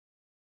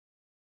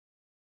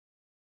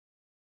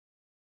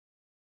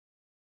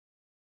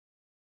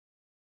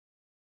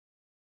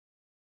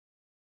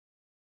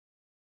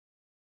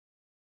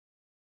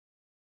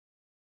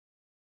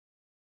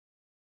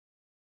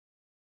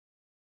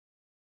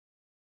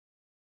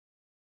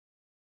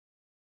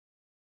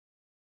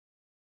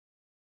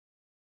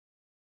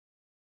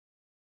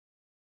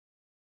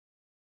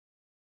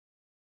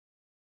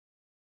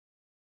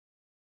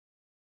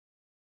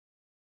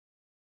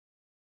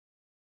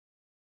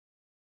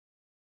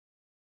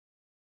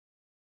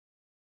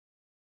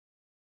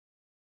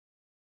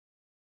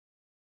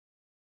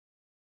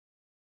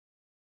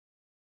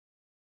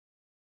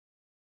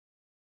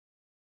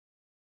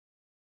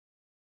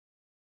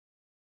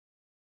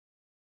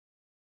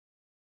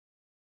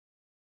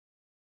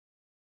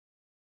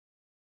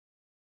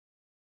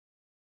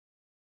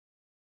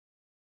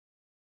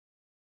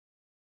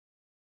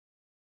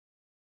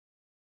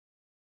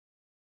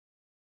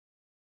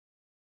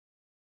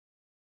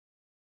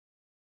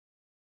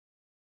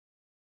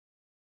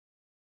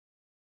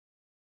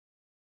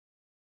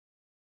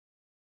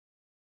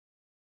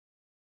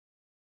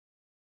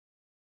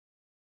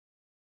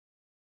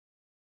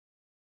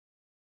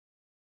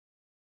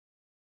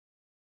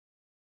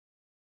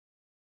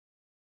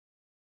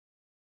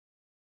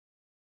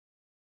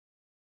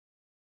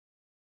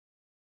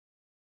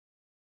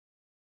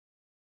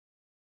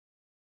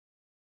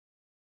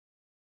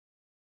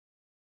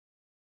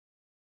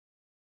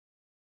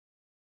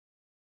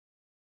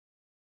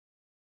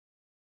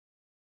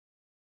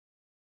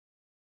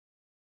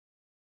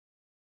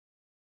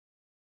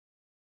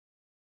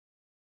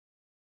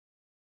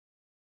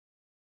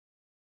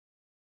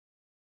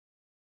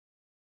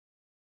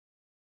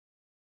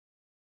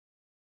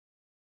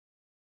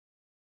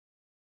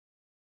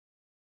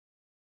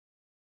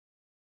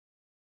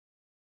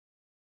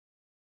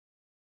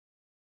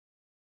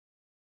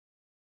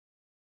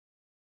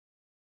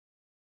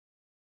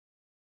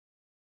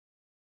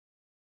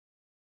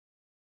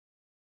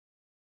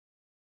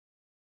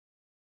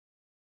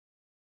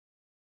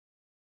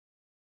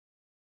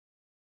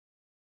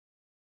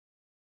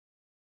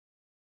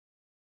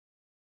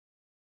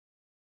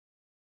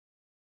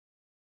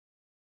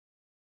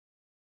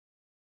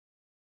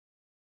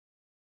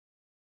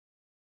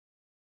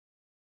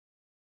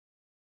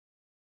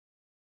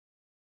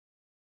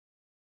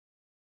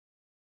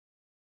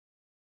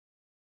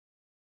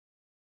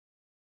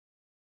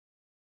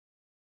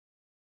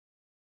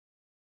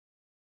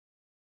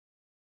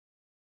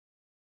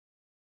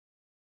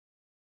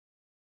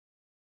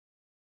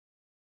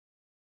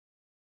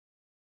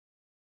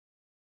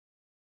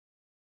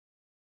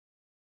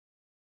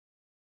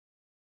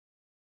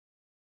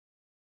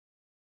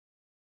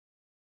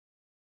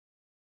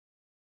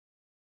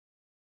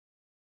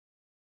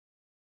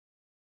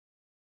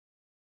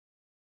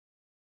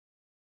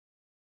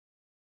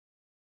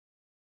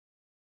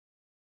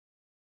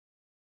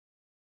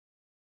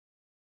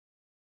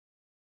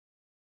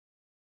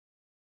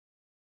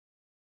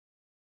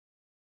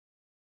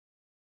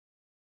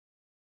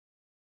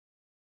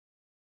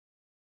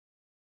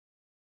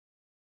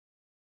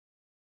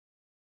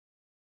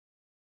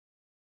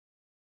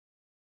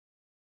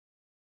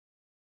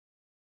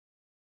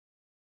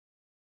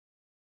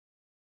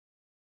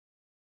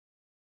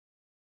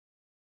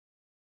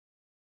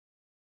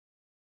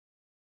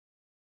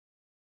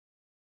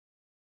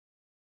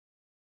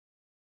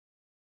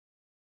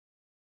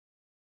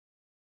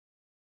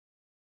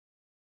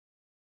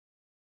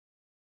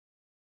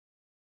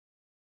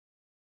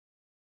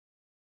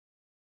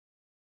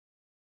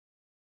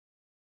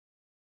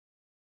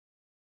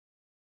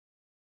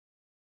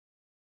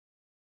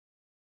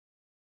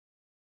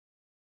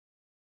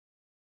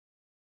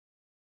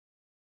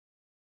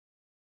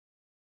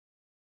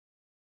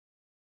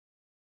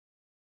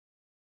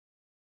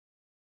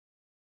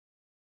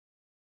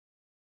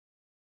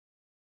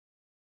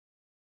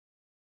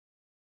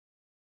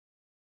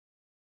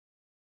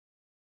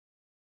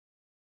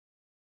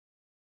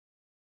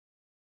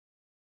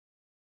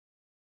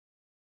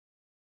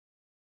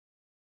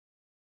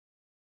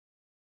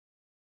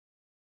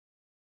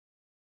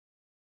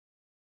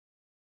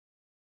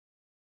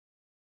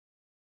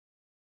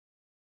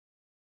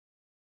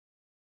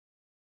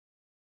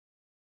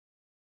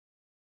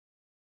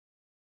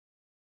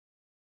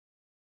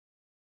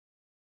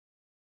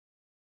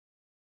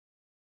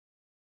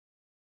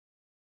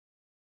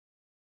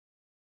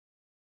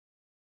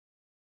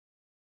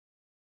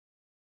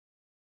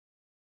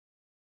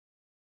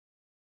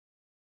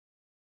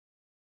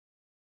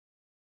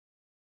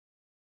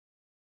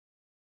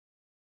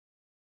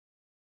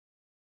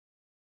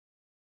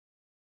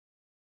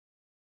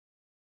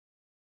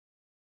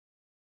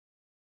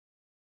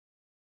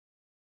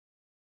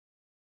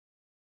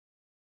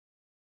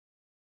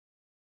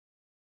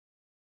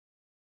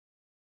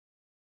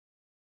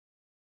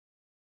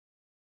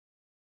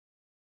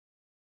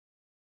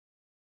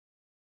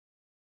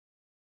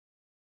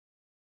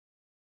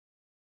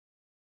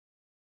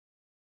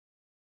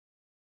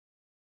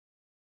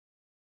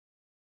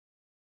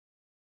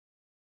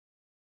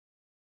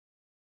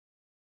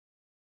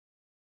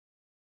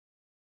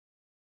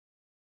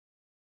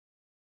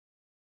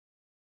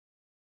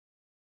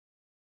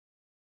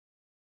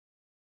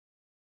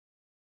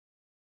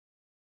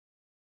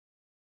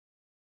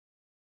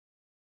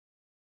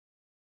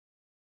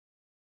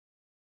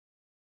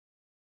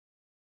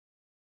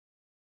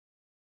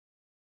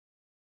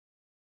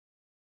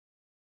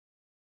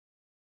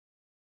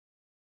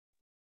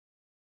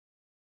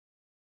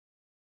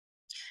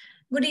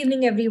Good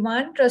evening,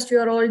 everyone. Trust you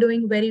are all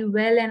doing very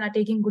well and are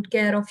taking good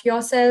care of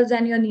yourselves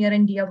and your near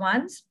and dear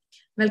ones.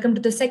 Welcome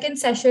to the second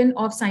session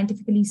of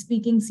Scientifically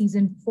Speaking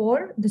Season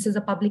 4. This is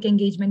a public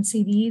engagement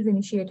series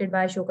initiated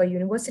by Ashoka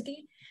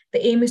University.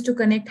 The aim is to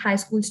connect high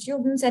school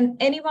students and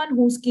anyone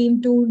who's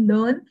keen to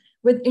learn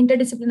with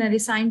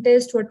interdisciplinary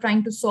scientists who are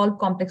trying to solve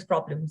complex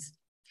problems.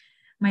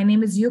 My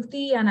name is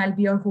Yukti and I'll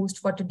be your host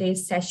for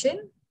today's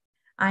session.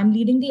 I'm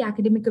leading the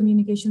academic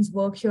communications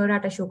work here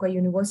at Ashoka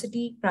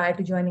University. Prior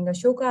to joining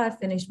Ashoka, I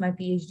finished my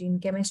PhD in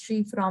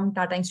chemistry from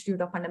Tata Institute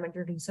of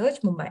Fundamental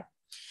Research, Mumbai.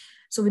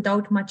 So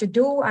without much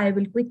ado, I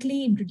will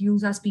quickly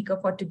introduce our speaker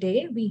for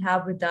today. We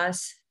have with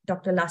us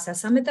Dr. Lasya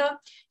Samhita.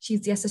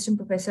 She's the Assistant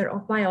Professor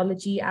of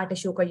Biology at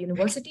Ashoka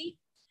University.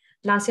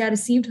 Lasya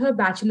received her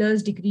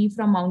bachelor's degree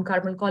from Mount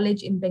Carmel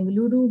College in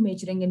Bengaluru,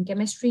 majoring in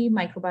chemistry,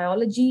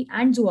 microbiology,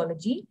 and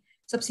zoology.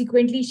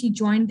 Subsequently, she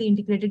joined the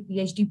integrated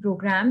PhD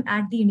program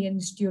at the Indian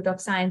Institute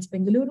of Science,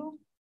 Bengaluru.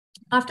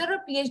 After her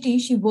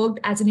PhD, she worked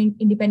as an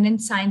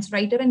independent science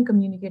writer and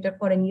communicator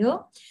for a year,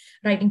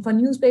 writing for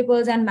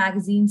newspapers and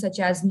magazines such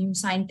as New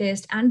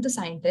Scientist and The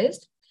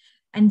Scientist.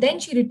 And then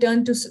she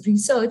returned to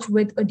research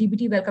with a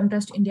DBT Wellcome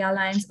Trust India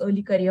Alliance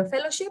Early Career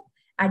Fellowship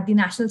at the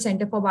National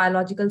Center for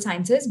Biological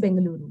Sciences,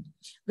 Bengaluru,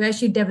 where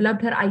she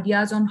developed her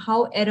ideas on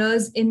how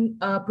errors in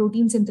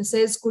protein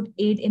synthesis could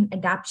aid in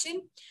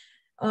adaptation.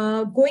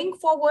 Going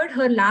forward,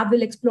 her lab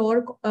will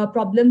explore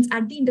problems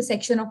at the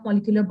intersection of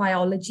molecular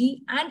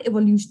biology and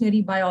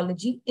evolutionary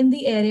biology in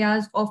the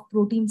areas of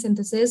protein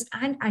synthesis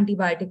and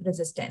antibiotic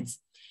resistance.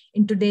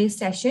 In today's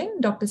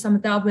session, Dr.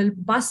 Samhita will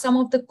bust some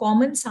of the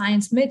common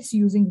science myths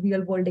using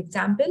real-world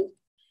examples.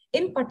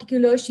 In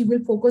particular, she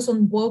will focus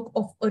on work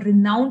of a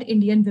renowned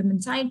Indian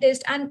women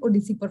scientist and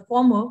Odissi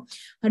performer.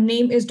 Her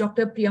name is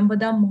Dr.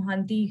 Priyambada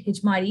Mohanty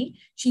Hijmari.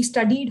 She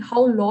studied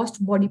how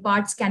lost body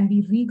parts can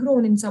be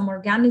regrown in some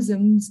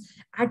organisms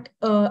at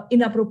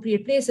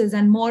inappropriate places,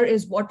 and more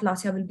is what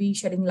Lasya will be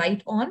shedding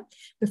light on.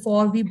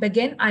 Before we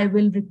begin, I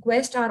will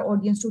request our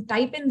audience to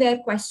type in their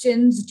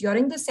questions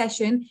during the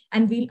session,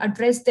 and we'll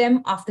address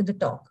them after the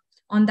talk.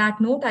 On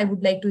that note, I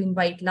would like to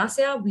invite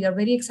Lasya. We are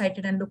very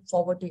excited and look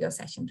forward to your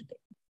session today.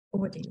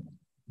 Over to you.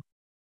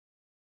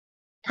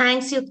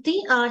 Thanks,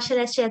 Yukti. Shall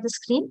I share the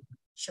screen?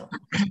 Sure.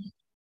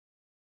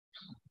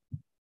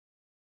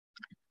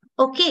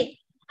 Okay.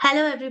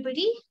 Hello,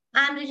 everybody.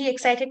 I'm really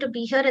excited to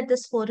be here at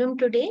this forum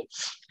today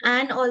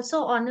and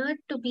also honored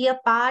to be a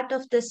part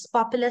of this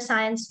popular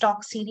science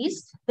talk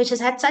series, which has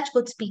had such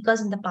good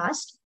speakers in the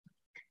past.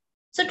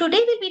 So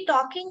today we'll be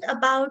talking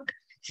about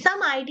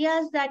some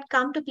ideas that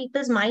come to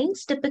people's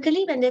minds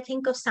typically when they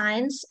think of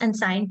science and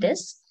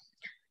scientists.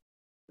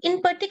 In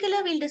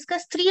particular, we'll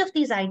discuss 3 of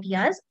these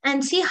ideas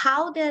and see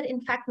how they're in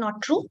fact not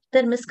true,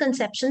 they're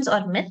misconceptions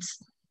or myths.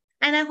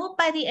 And I hope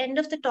by the end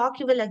of the talk,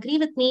 you will agree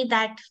with me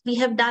that we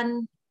have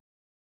done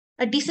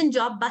a decent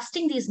job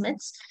busting these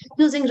myths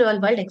using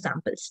real-world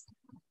examples.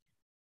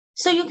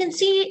 So you can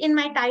see in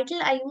my title,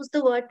 I use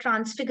the word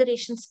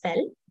transfiguration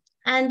spell.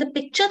 And the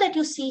picture that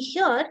you see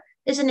here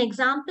is an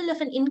example of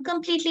an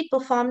incompletely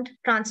performed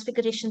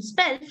transfiguration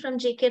spell from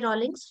J.K.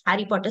 Rowling's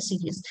Harry Potter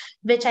series,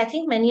 which I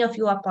think many of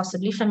you are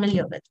possibly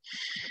familiar with.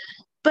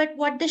 But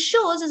what this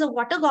shows is a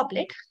water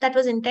goblet that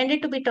was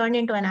intended to be turned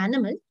into an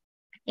animal.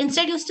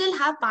 Instead, you still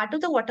have part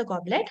of the water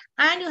goblet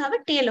and you have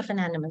a tail of an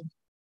animal.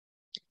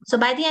 So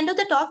by the end of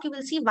the talk, you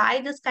will see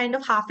why this kind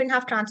of half and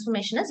half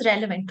transformation is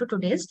relevant to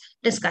today's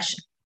discussion.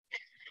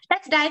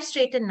 Let's dive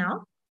straight in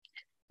now.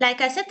 Like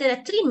I said, there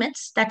are 3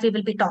 myths that we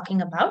will be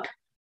talking about.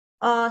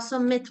 So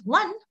myth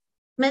one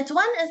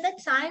is that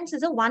science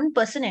is a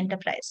one-person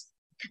enterprise,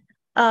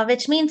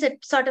 which means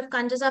it sort of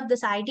conjures up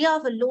this idea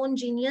of a lone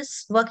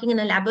genius working in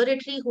a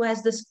laboratory who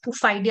has this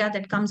poof idea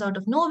that comes out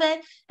of nowhere,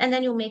 and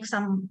then you make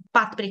some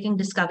path-breaking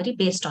discovery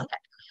based on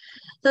that.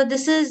 So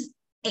this is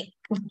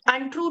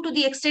untrue to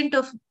the extent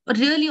of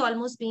really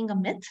almost being a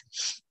myth.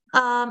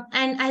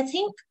 And I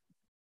think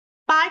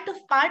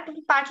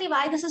partly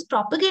why this is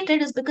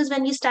propagated is because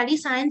when we study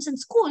science in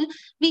school,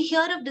 we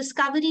hear of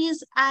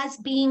discoveries as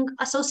being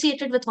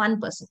associated with one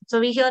person. So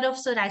we hear of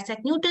Sir Isaac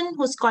Newton,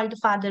 who's called the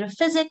father of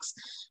physics.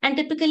 And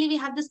typically we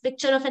have this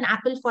picture of an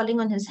apple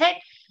falling on his head.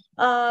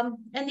 And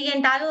the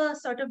entire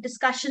sort of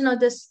discussion or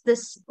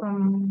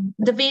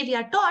the way we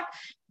are taught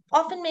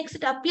often makes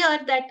it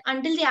appear that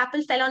until the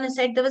apple fell on his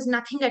head, there was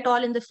nothing at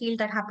all in the field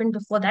that happened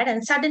before that.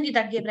 And suddenly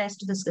that gave rise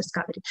to this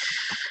discovery.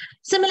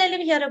 Similarly,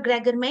 we hear of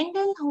Gregor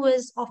Mendel, who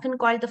is often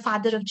called the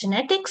father of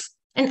genetics.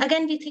 And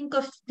again, we think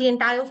of the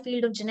entire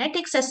field of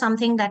genetics as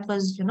something that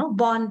was,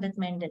 born with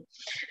Mendel.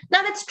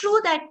 Now, it's true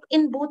that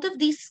in both of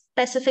these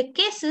specific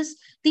cases,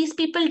 these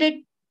people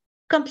did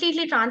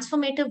completely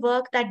transformative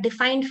work that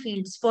defined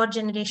fields for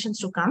generations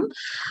to come.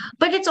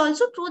 But it's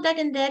also true that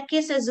in their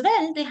case as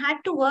well, they had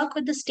to work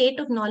with the state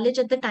of knowledge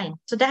at the time.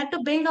 So they had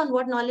to build on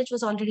what knowledge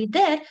was already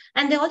there.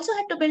 And they also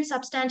had to build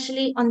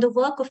substantially on the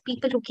work of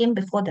people who came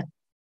before them.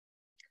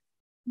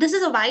 This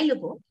is a while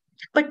ago.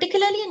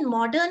 Particularly in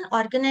modern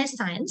organized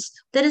science,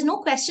 there is no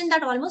question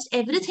that almost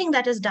everything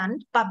that is done,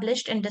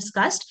 published, and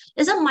discussed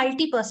is a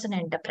multi-person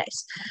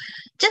enterprise.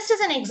 Just as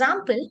an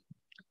example,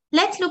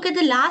 let's look at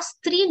the last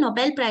three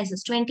Nobel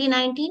Prizes,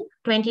 2019,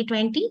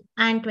 2020,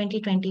 and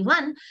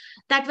 2021,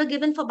 that were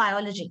given for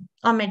biology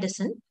or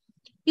medicine.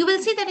 You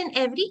will see that in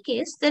every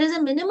case, there is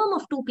a minimum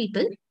of two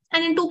people,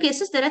 and in two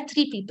cases, there are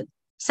three people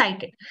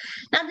cited.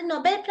 Now, the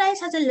Nobel Prize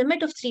has a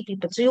limit of three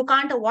people, so you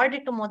can't award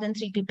it to more than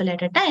three people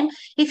at a time.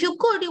 If you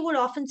could, you would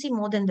often see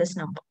more than this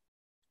number.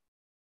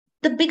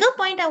 The bigger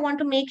point I want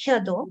to make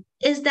here, though,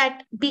 is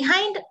that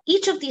behind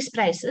each of these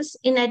prizes,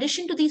 in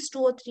addition to these two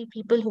or three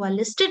people who are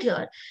listed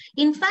here,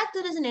 in fact,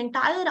 there is an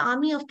entire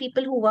army of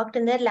people who worked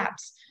in their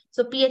labs.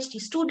 So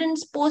PhD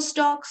students,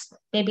 postdocs,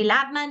 maybe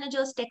lab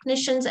managers,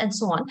 technicians, and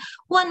so on,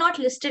 who are not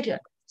listed here.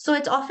 So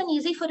it's often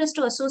easy for us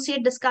to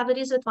associate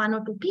discoveries with one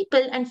or two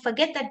people and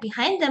forget that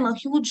behind them, a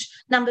huge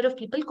number of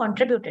people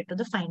contributed to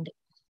the finding.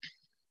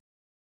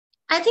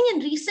 I think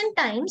in recent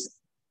times,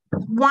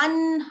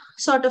 one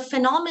sort of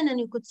phenomenon,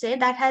 you could say,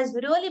 that has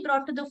really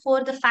brought to the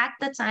fore the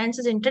fact that science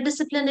is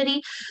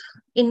interdisciplinary,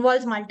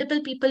 involves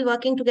multiple people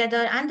working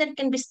together, and that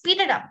can be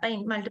speeded up by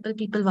multiple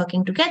people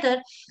working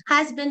together,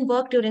 has been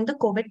work during the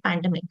COVID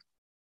pandemic.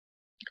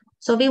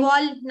 So we've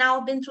all now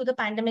been through the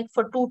pandemic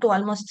for 2 to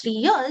almost 3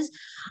 years.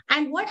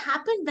 And what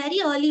happened very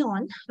early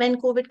on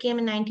when COVID came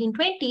in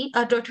 2020,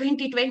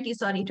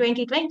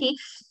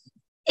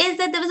 is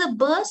that there was a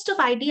burst of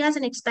ideas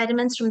and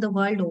experiments from the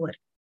world over.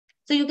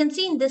 So you can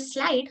see in this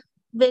slide,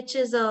 which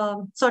is a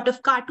sort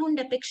of cartoon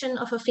depiction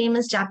of a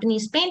famous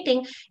Japanese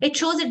painting, it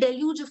shows a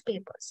deluge of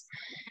papers.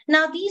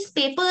 Now, these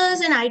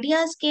papers and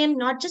ideas came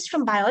not just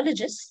from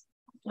biologists,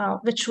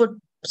 which would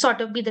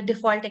sort of be the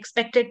default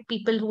expected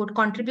people who would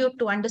contribute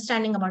to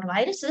understanding about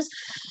viruses,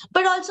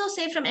 but also,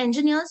 say, from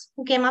engineers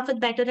who came up with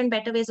better and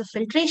better ways of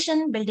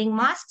filtration, building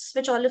masks,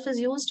 which all of us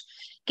used,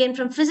 came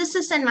from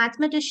physicists and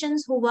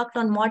mathematicians who worked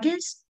on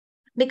models,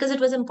 because it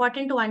was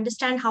important to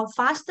understand how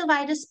fast the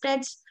virus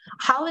spreads,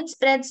 how it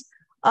spreads,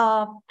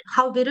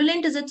 how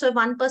virulent is it. So if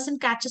one person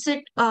catches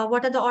it,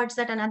 what are the odds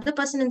that another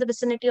person in the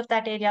vicinity of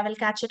that area will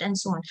catch it, and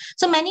so on.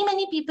 So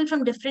many people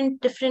from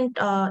different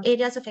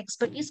areas of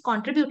expertise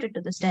contributed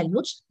to this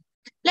deluge.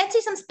 Let's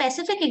see some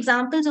specific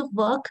examples of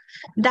work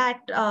that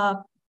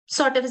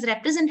sort of is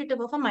representative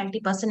of a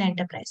multi-person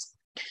enterprise.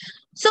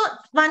 So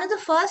one of the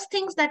first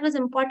things that was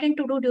important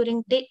to do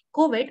during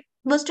COVID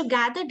was to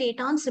gather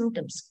data on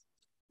symptoms,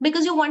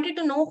 because you wanted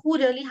to know who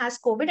really has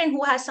COVID and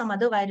who has some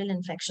other viral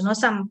infection or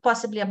some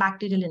possibly a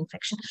bacterial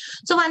infection.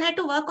 So one had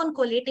to work on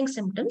collating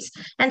symptoms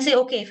and say,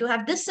 okay, if you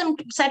have this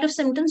set of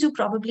symptoms, you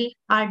probably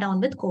are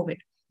down with COVID.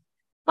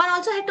 One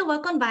also had to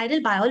work on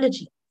viral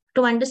biology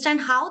to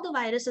understand how the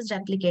virus is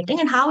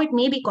replicating and how it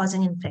may be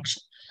causing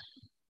infection.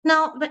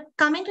 Now,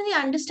 coming to the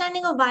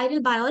understanding of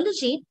viral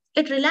biology,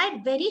 it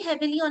relied very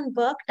heavily on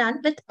work done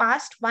with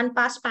one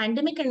past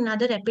pandemic and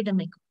another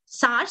epidemic.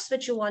 SARS,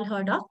 which you all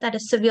heard of, that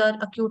is severe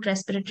acute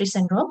respiratory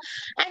syndrome,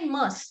 and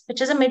MERS, which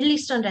is a Middle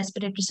Eastern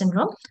respiratory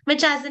syndrome,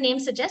 which, as the name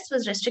suggests,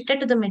 was restricted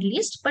to the Middle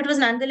East, but was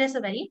nonetheless a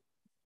very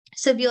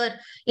severe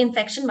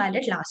infection while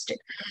it lasted.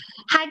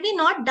 Had we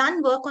not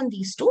done work on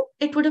these two,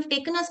 it would have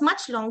taken us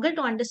much longer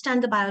to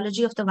understand the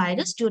biology of the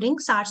virus during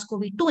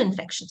SARS-CoV-2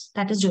 infections,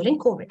 that is during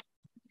COVID.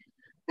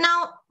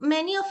 Now,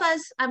 many of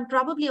us, and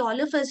probably all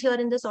of us here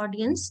in this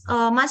audience,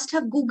 must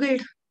have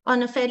Googled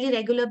on a fairly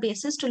regular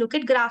basis to look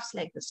at graphs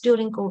like this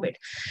during COVID.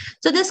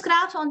 So this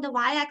graph on the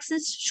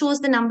y-axis shows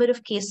the number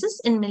of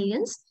cases in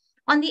millions.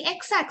 On the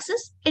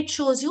x-axis, it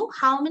shows you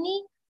how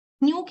many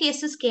new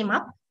cases came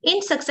up in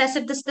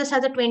successive, this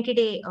has a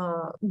 20-day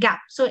gap.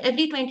 So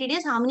every 20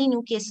 days, how many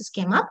new cases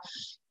came up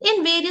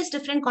in various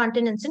different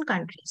continents and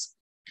countries.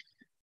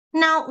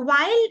 Now,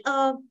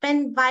 while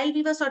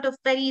we were sort of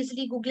very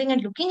easily Googling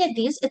and looking at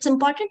these, it's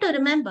important to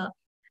remember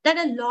that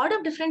a lot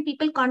of different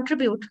people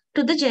contribute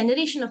to the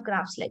generation of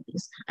graphs like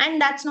these. And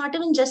that's not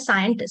even just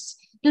scientists.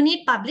 You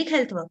need public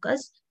health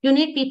workers. You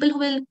need people who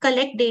will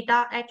collect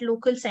data at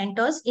local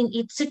centers in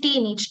each city,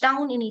 in each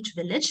town, in each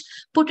village,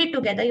 put it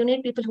together. You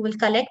need people who will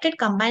collect it,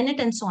 combine it,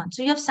 and so on.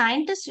 So you have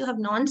scientists, you have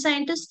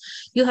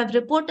non-scientists, you have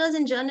reporters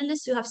and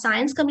journalists, you have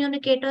science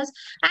communicators,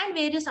 and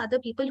various other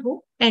people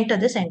who enter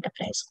this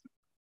enterprise.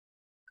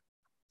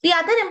 The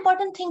other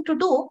important thing to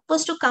do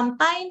was to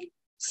compile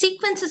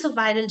sequences of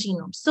viral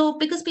genomes. So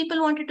because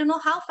people wanted to know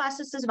how fast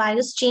is this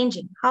virus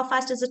changing? How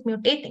fast is it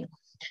mutating?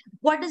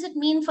 What does it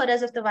mean for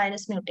us if the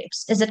virus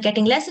mutates? Is it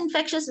getting less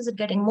infectious? Is it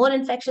getting more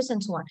infectious,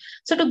 and so on?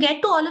 So to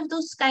get to all of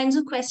those kinds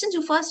of questions,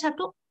 you first have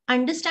to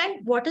understand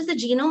what is the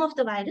genome of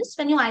the virus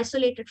when you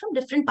isolate it from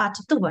different parts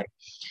of the world.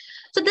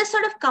 So this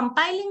sort of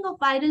compiling of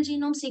viral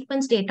genome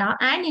sequence data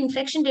and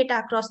infection data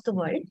across the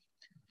world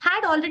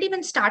had already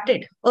been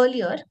started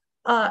earlier.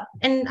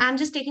 And I'm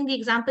just taking the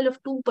example of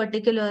two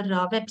particular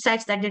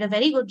websites that did a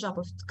very good job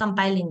of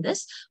compiling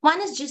this.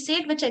 One is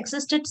GISAID, which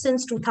existed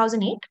since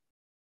 2008.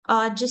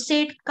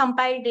 GISAID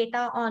compiled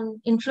data on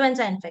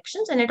influenza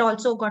infections, and it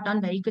also got on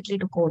very quickly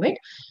to COVID.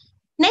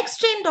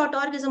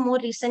 Nexttrain.org is a more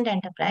recent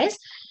enterprise,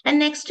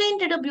 and Nexttrain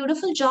did a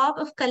beautiful job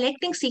of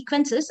collecting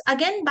sequences,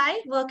 again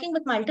by working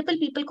with multiple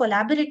people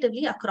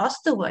collaboratively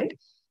across the world,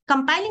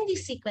 compiling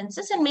these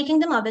sequences and making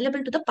them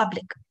available to the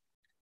public.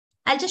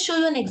 I'll just show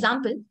you an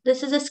example.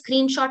 This is a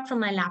screenshot from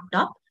my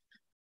laptop.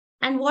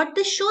 And what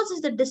this shows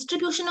is the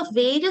distribution of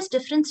various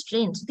different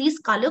strains. These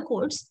color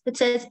codes, it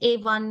says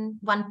A1,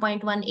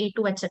 1.1,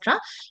 A2, etc.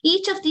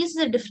 Each of these is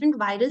a different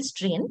viral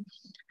strain.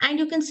 And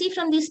you can see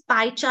from these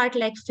pie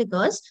chart-like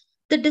figures,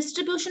 the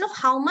distribution of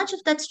how much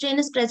of that strain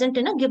is present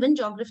in a given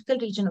geographical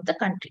region of the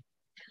country.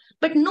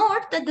 But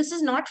note that this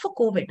is not for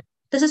COVID.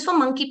 This is for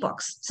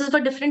monkeypox. This is for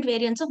different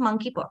variants of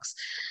monkeypox.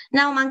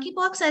 Now,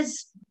 monkeypox,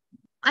 as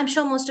I'm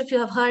sure most of you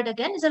have heard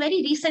again, is a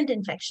very recent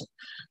infection.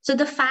 So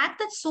the fact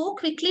that so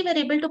quickly we're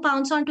able to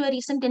pounce onto a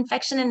recent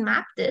infection and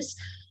map this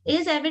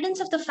is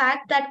evidence of the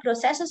fact that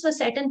processes were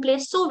set in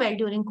place so well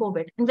during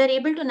COVID. And we're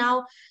able to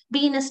now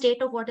be in a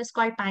state of what is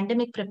called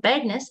pandemic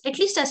preparedness, at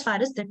least as far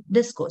as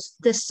this goes,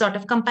 this sort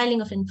of compiling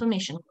of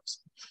information goes.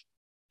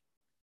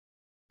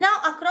 Now,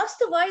 across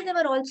the world, there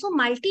were also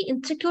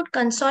multi-institute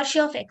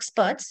consortia of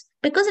experts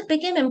because it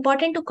became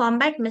important to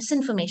combat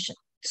misinformation.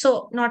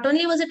 So not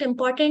only was it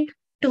important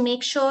to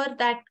make sure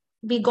that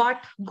we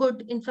got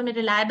good,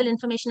 reliable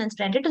information and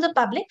spread it to the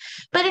public,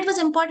 but it was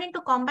important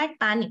to combat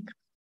panic.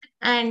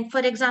 And for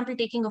example,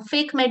 taking of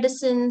fake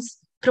medicines,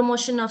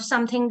 promotion of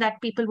something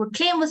that people would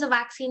claim was a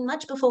vaccine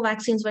much before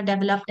vaccines were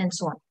developed and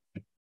so on.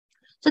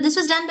 So this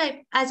was done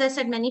by, as I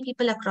said, many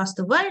people across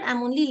the world.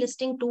 I'm only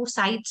listing 2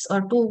 sites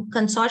or 2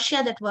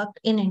 consortia that worked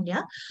in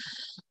India.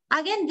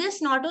 Again,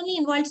 this not only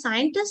involved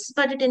scientists,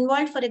 but it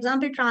involved, for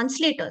example,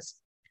 translators,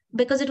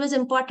 because it was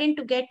important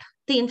to get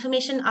the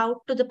information out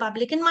to the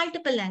public in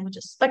multiple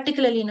languages,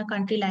 particularly in a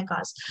country like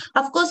ours.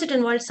 Of course, it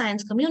involved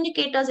science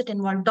communicators, it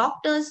involved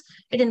doctors,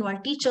 it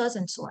involved teachers,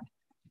 and so on.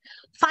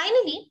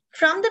 Finally,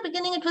 from the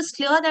beginning, it was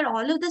clear that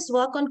all of this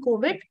work on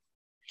COVID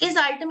is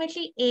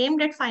ultimately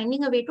aimed at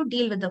finding a way to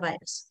deal with the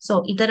virus.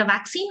 So either a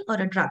vaccine or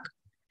a drug.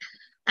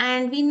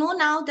 And we know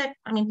now that,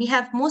 we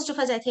have, most of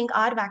us, I think,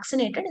 are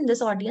vaccinated in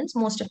this audience,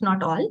 most if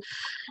not all.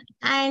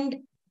 And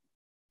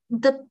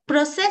the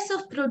process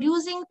of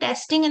producing,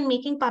 testing, and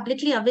making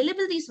publicly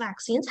available these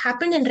vaccines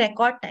happened in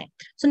record time.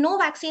 So no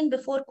vaccine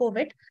before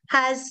COVID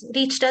has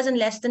reached us in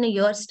less than a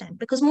year's time,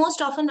 because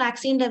most often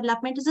vaccine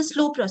development is a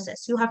slow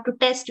process. You have to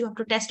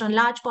test on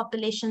large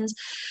populations,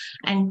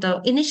 and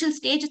the initial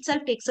stage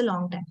itself takes a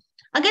long time.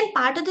 Again,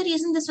 part of the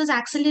reason this was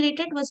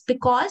accelerated was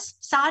because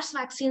SARS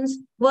vaccines,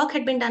 work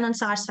had been done on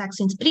SARS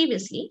vaccines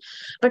previously.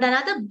 But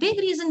another big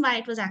reason why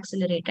it was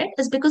accelerated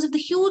is because of the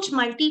huge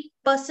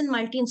multi-person,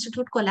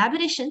 multi-institute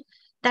collaboration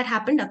that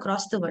happened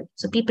across the world.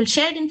 So people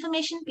shared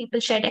information, people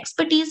shared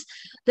expertise.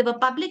 There were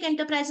public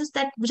enterprises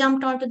that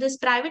jumped onto this,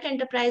 private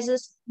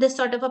enterprises, this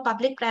sort of a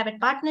public-private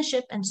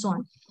partnership, and so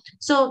on.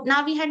 So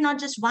now we had not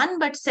just one,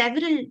 but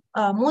several,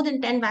 more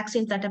than 10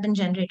 vaccines that have been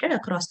generated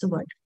across the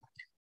world.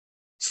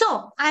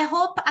 So I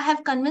hope I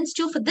have convinced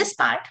you for this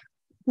part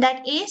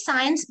that A,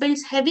 science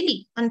builds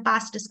heavily on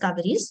past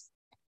discoveries.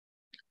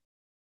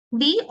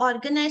 B,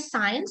 organized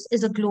science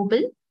is a global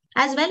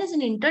as well as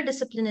an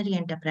interdisciplinary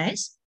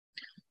enterprise,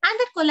 and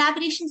that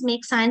collaborations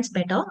make science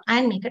better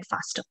and make it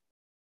faster.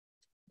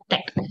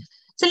 Right.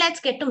 So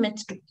let's get to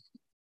myth 2.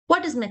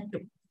 What is myth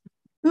 2?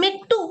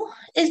 Myth 2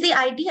 is the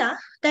idea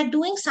that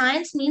doing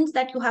science means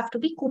that you have to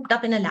be cooped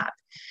up in a lab.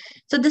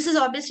 So this is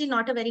obviously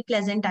not a very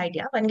pleasant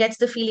idea. One gets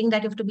the feeling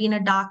that you have to be in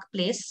a dark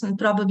place and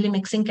probably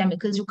mixing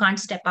chemicals. You can't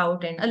step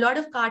out. And a lot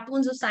of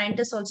cartoons of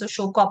scientists also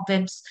show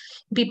cobwebs,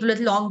 people with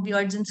long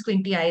beards and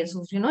squinty eyes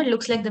who, it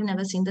looks like they've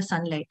never seen the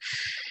sunlight.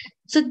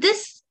 So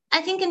this,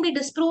 I think, can be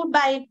disproved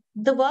by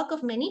the work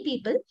of many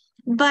people.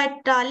 But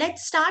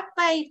let's start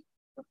by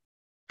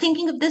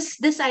thinking of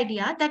this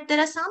idea that there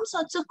are some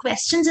sorts of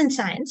questions in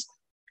science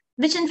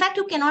which in fact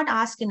you cannot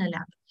ask in a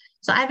lab.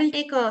 So I will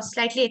take a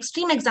slightly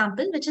extreme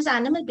example, which is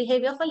animal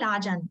behavior for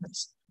large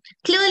animals.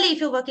 Clearly, if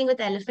you're working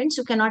with elephants,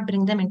 you cannot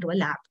bring them into a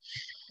lab.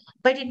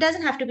 But it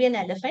doesn't have to be an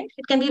elephant.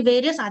 It can be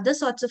various other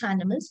sorts of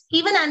animals,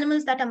 even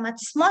animals that are much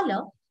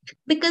smaller.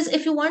 Because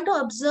if you want to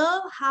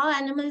observe how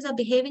animals are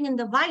behaving in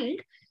the wild,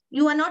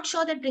 you are not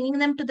sure that bringing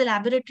them to the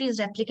laboratory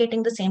is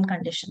replicating the same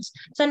conditions.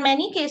 So in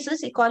many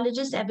cases,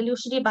 ecologists,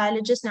 evolutionary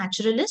biologists,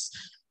 naturalists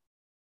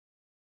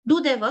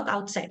do their work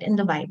outside in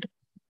the wild.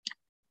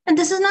 And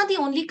this is not the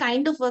only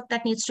kind of work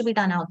that needs to be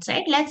done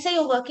outside. Let's say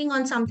you're working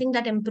on something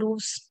that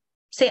improves,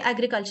 say,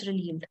 agricultural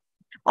yield,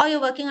 or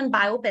you're working on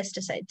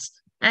biopesticides,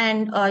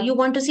 and you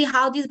want to see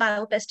how these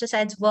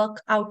biopesticides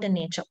work out in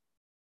nature.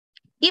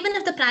 Even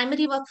if the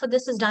primary work for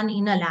this is done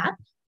in a lab,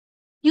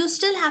 you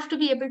still have to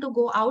be able to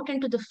go out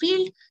into the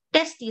field,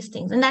 test these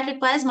things, and that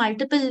requires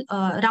multiple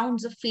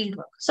rounds of field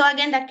work. So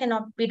again, that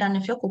cannot be done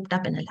if you're cooped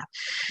up in a lab.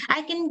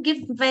 I can give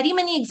very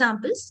many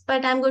examples,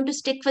 but I'm going to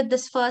stick with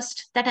this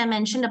first that I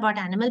mentioned about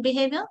animal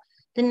behavior,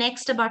 the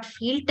next about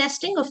field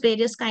testing of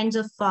various kinds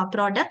of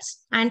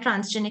products and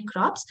transgenic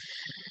crops.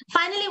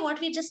 Finally,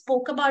 what we just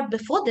spoke about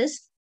before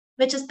this,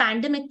 which is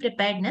pandemic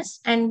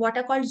preparedness and what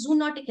are called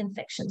zoonotic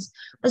infections.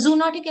 A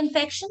zoonotic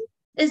infection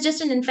is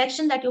just an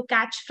infection that you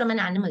catch from an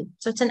animal.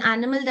 So it's an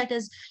animal that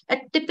is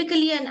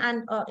typically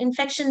an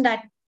infection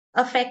that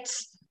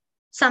affects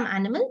some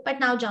animal, but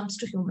now jumps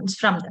to humans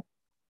from them.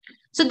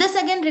 So this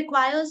again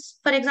requires,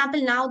 for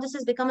example, now this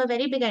has become a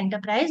very big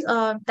enterprise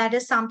that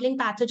is sampling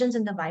pathogens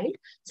in the wild.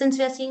 Since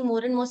we are seeing more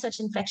and more such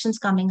infections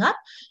coming up,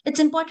 it's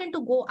important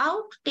to go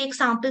out, take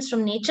samples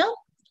from nature,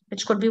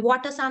 which could be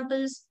water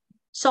samples,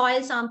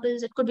 soil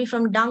samples, it could be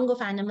from dung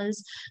of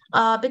animals,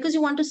 because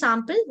you want to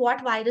sample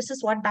what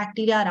viruses, what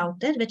bacteria are out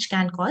there, which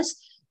can cause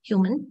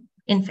human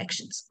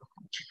infections.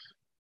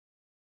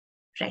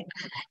 Right.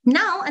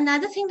 Now,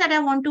 another thing that I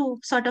want to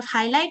sort of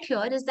highlight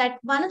here is that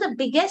one of the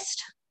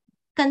biggest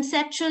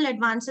conceptual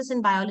advances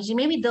in biology,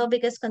 maybe the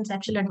biggest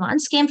conceptual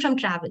advance, came from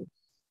travel.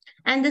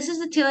 And this is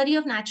the theory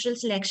of natural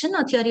selection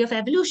or theory of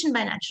evolution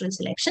by natural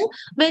selection,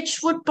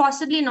 which would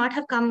possibly not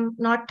have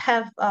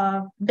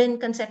been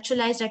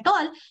conceptualized at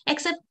all,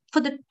 except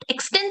for the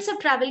extensive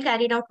travel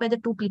carried out by the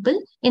two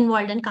people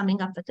involved in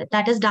coming up with it.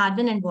 That is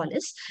Darwin and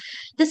Wallace.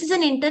 This is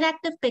an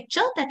interactive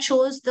picture that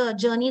shows the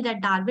journey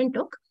that Darwin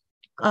took.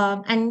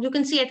 And you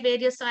can see at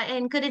various. I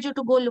encourage you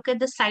to go look at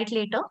the site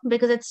later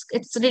because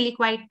it's really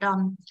quite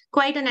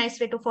a nice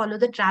way to follow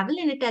the travel,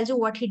 and it tells you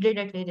what he did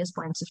at various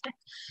points of time.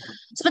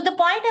 So, but the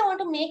point I want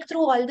to make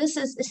through all this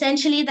is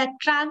essentially that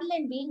travel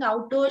and being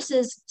outdoors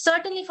is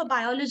certainly for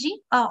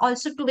biology,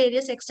 also to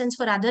various extents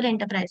for other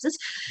enterprises,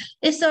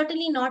 is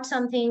certainly not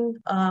something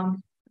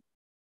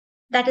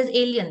that is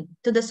alien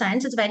to the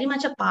science. It's very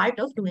much a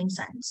part of doing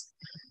science.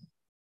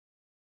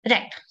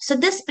 Right. So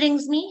this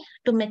brings me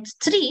to myth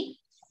 3.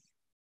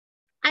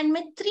 And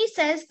myth 3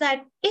 says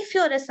that if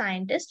you're a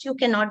scientist, you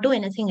cannot do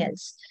anything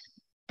else.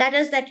 That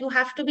is, that you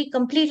have to be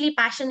completely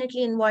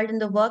passionately involved in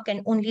the work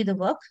and only the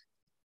work.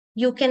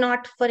 You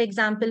cannot, for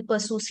example,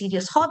 pursue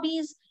serious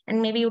hobbies,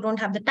 and maybe you don't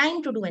have the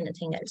time to do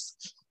anything else.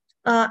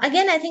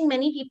 Again, I think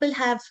many people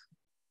have,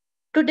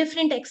 to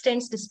different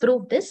extents,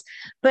 disproved this,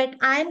 but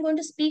I'm going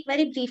to speak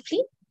very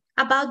briefly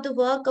about the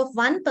work of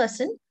one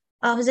person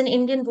who's an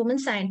Indian woman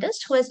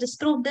scientist who has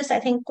disproved this,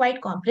 I think,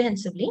 quite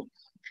comprehensively.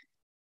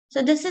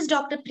 So this is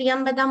Dr.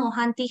 Priyambada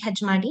Mohanty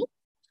Hejmadi.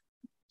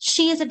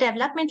 She is a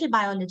developmental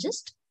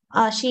biologist.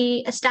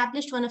 She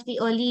established one of the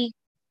early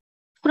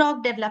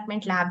frog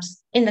development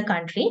labs in the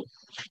country.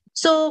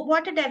 So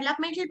what a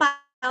developmental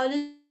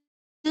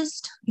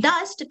biologist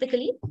does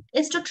typically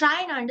is to try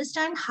and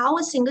understand how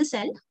a single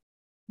cell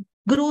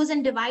grows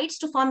and divides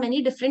to form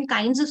many different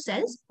kinds of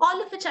cells,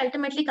 all of which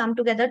ultimately come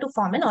together to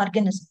form an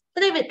organism.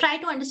 So they try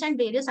to understand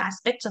various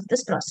aspects of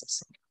this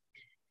process.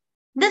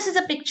 This is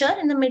a picture.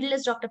 In the middle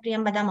is Dr.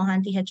 Priyambada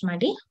Mohanty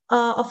Hejmadi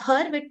of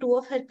her with two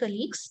of her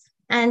colleagues.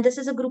 And this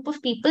is a group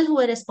of people who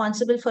were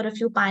responsible for a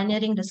few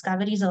pioneering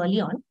discoveries early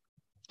on.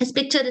 This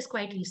picture is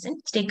quite recent.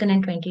 It's taken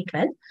in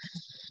 2012.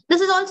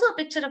 This is also a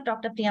picture of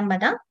Dr.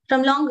 Priyambada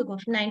from long ago,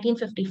 from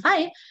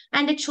 1955,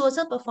 and it shows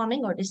her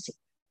performing Odyssey.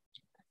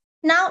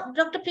 Now,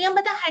 Dr.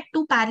 Priyambada had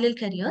two parallel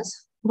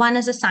careers. One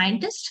as a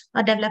scientist,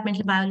 a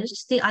developmental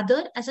biologist, the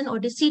other as an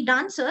Odyssey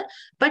dancer,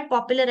 but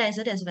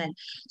popularizer as well.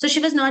 So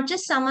she was not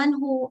just someone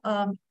who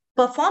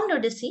performed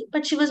Odyssey,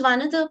 but she was one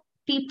of the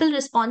people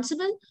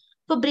responsible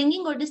for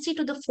bringing Odyssey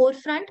to the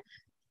forefront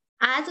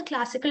as a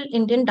classical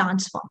Indian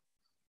dance form.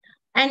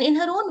 And in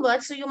her own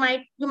words, so you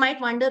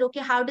might wonder, okay,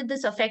 how did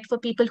this affect for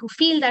people who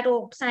feel that,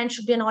 oh, science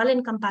should be an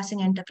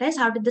all-encompassing enterprise?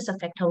 How did this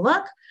affect her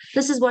work?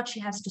 This is what she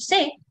has to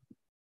say.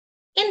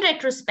 In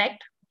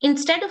retrospect,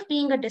 instead of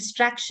being a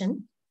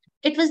distraction,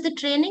 it was the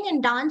training in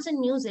dance and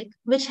music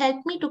which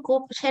helped me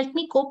cope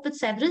with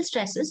several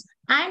stresses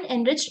and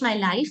enriched my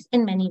life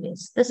in many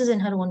ways. This is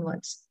in her own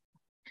words.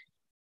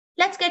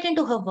 Let's get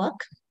into her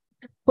work.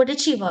 What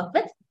did she work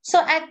with? So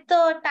at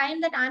the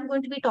time that I'm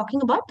going to be talking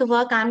about, the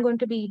work I'm going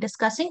to be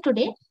discussing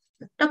today,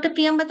 Dr.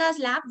 Priyambada's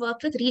lab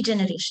worked with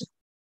regeneration.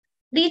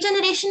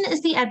 Regeneration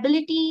is the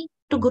ability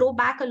to grow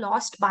back a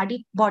lost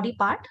body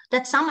part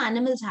that some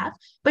animals have,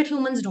 but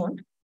humans don't.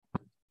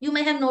 You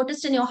may have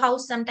noticed in your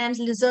house sometimes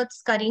lizards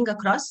scurrying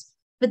across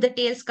with the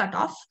tails cut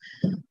off,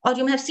 or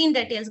you may have seen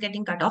their tails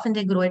getting cut off and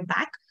they grow it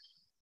back.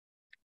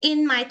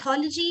 In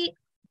mythology,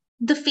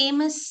 the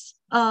famous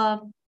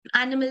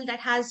animal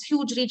that has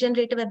huge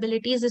regenerative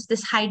abilities is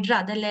this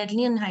hydra, the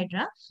Lernaean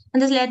hydra.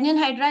 And this Lernaean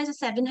hydra is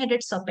a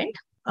 9-headed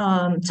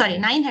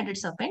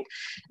serpent,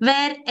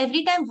 where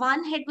every time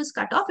one head was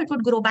cut off, it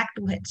would grow back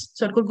 2 heads.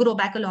 So it could grow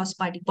back a lost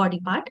body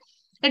part.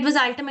 It was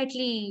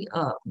ultimately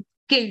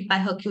killed by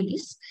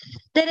Hercules.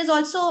 There is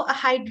also a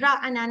hydra,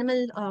 an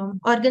animal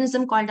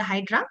organism called a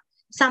hydra.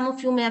 Some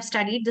of you may have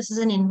studied. This is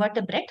an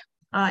invertebrate.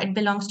 It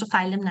belongs to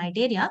phylum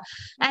Cnidaria,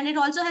 and it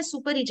also has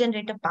super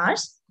regenerative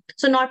powers.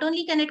 So not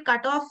only can it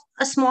cut off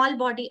a small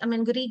body,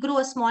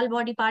 regrow a small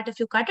body part if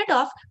you cut it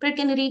off, but it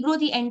can regrow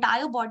the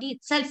entire body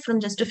itself from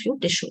just a few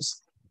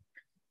tissues.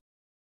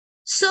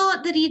 So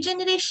the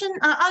regeneration,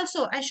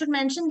 also I should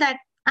mention that,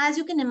 as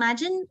you can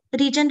imagine,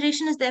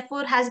 regeneration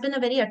has been a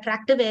very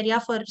attractive area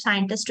for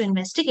scientists to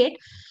investigate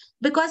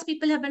because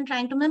people have been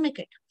trying to mimic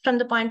it from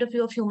the point of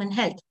view of human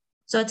health.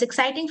 So it's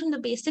exciting from the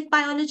basic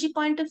biology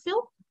point of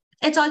view.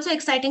 it's also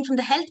exciting from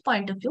the health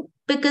point of view,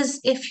 because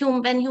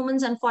when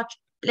humans,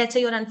 let's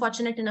say you're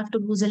unfortunate enough to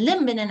lose a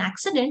limb in an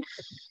accident,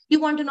 you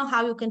want to know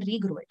how you can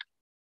regrow it.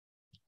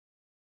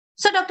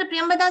 So Dr.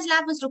 Priyambada's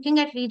lab was looking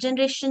at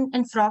regeneration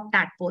in frog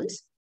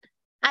tadpoles.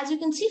 As you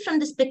can see from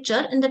this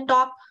picture, in the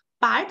top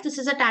part, this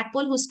is a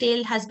tadpole whose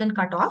tail has been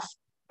cut off,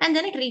 and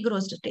then it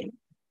regrows the tail.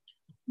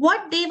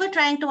 What they were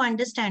trying to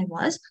understand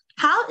was,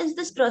 how is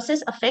this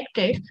process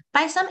affected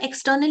by some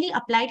externally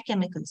applied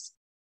chemicals?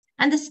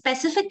 And the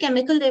specific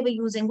chemical they were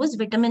using was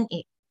vitamin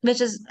A, which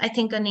is, I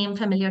think, a name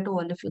familiar to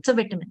all of you. It's a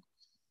vitamin.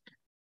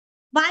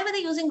 Why were they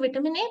using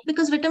vitamin A?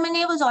 Because vitamin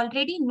A was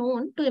already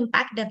known to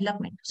impact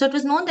development. So it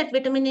was known that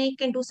vitamin A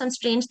can do some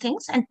strange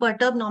things and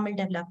perturb normal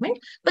development,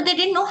 but they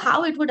didn't know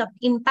how it would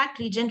impact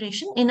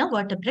regeneration in a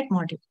vertebrate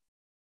model.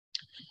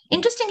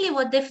 Interestingly,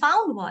 what they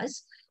found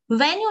was,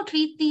 when you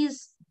treat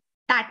these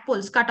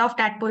tadpoles, cut off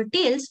tadpole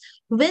tails,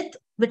 with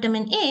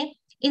vitamin A,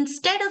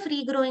 instead of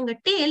regrowing a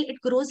tail, it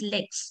grows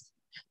legs.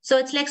 So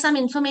it's like some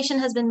information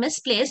has been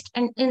misplaced,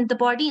 and in the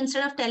body,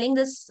 instead of telling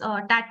this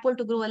tadpole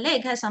to grow a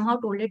leg, has somehow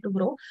told it to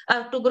grow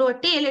a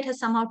tail. It has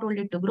somehow told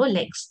it to grow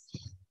legs.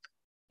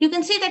 You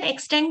can see that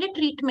extended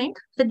treatment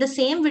with the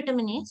same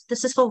vitamin A,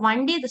 this is for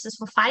 1 day, this is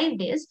for 5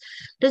 days,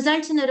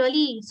 results in a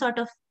really sort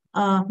of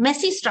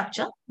messy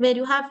structure where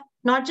you have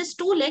not just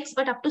 2 legs,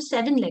 but up to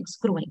 7 legs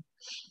growing.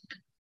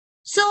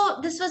 So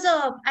this was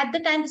at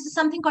the time, this is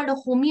something called a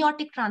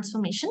homeotic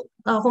transformation.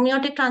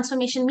 Homeotic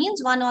transformation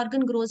means one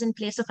organ grows in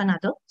place of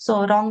another,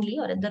 so wrongly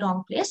or at the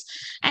wrong place.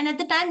 And at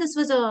the time, this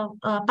was a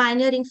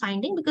pioneering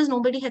finding, because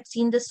nobody had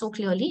seen this so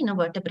clearly in a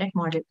vertebrate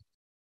model.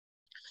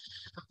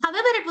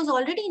 However, it was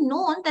already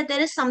known that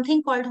there is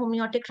something called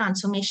homeotic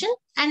transformation.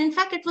 And in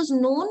fact, it was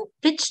known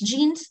which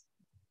genes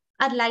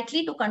are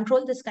likely to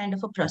control this kind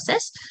of a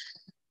process.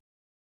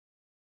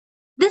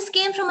 This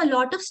came from a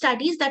lot of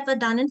studies that were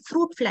done in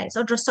fruit flies,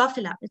 or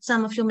Drosophila, which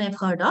some of you may have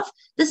heard of.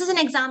 This is an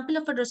example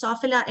of a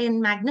Drosophila,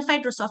 in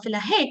magnified Drosophila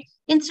head.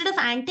 Instead of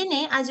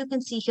antennae, as you can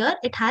see here,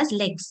 it has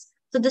legs.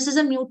 So this is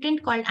a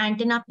mutant called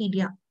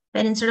antennapedia,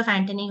 where instead of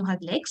antennae, you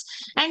have legs.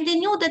 And they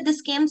knew that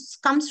this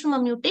comes from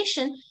a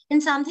mutation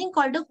in something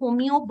called a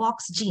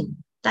homeobox gene.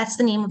 That's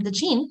the name of the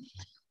gene.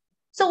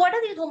 So what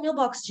are these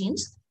homeobox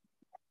genes?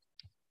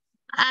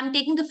 I'm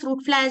taking the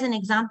fruit fly as an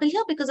example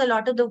here, because a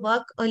lot of the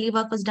early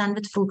work was done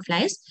with fruit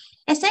flies.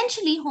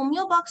 Essentially,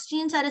 homeobox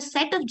genes are a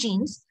set of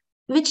genes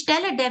which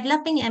tell a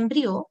developing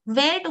embryo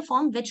where to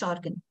form which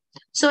organ.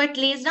 So it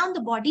lays down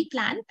the body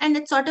plan, and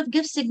it sort of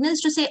gives signals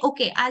to say,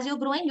 okay, as you're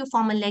growing, you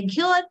form a leg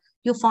here,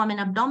 you form an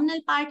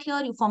abdominal part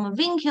here, you form a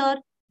wing here,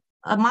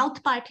 a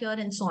mouth part here,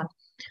 and so on.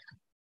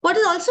 What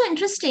is also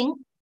interesting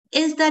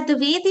is that the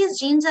way these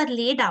genes are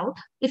laid out,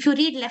 if you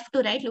read left to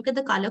right, look at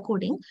the color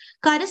coding,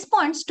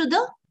 corresponds to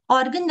the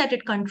organ that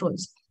it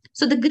controls.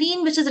 So the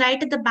green, which is right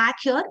at the back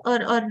here, or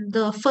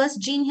the first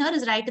gene here,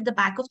 is right at the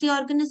back of the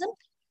organism.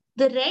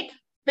 The red,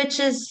 which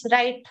is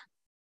right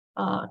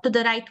to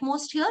the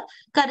rightmost here,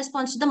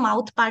 corresponds to the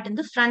mouth part in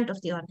the front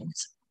of the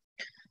organism.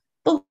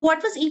 But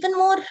what was even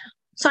more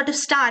sort of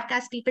stark,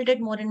 as people did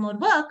more and more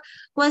work,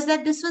 was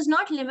that this was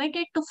not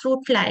limited to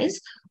fruit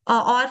flies,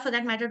 or for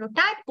that matter to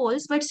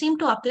tadpoles, but seemed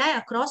to apply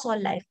across all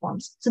life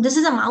forms. So this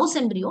is a mouse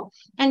embryo,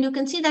 and you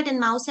can see that in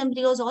mouse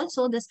embryos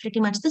also, there's pretty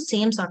much the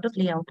same sort of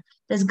layout.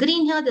 There's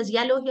green here, there's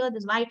yellow here,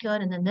 there's white here,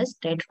 and then there's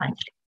red finally.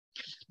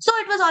 So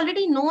it was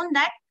already known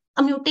that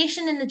a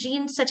mutation in the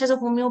gene, such as a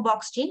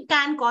homeobox gene,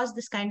 can cause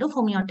this kind of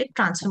homeotic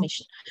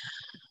transformation.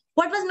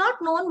 What was not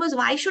known was,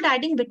 why should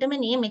adding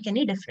vitamin A make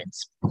any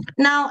difference?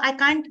 Now, I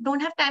don't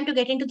have time to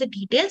get into the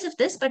details of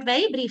this, but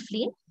very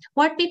briefly,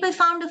 what people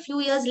found a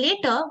few years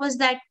later was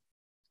that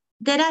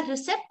there are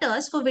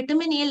receptors for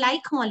vitamin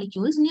A-like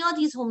molecules near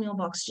these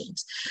homeobox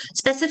genes,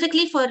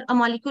 specifically for a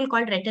molecule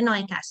called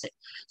retinoic acid.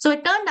 So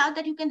it turned out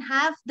that you can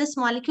have this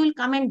molecule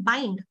come and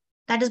bind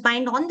on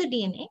the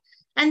DNA,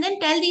 and then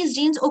tell these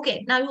genes,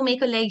 okay, now you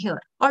make a leg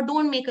here, or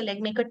don't make a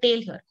leg, make a tail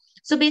here.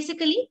 So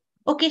basically,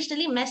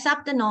 occasionally mess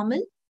up the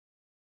normal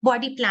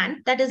body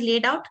plan that is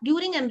laid out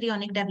during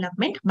embryonic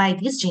development by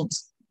these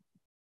genes.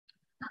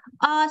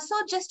 So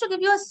just to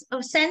give you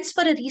a sense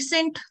for a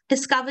recent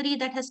discovery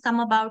that has come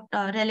about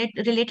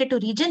related to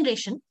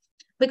regeneration,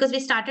 because we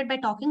started by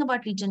talking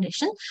about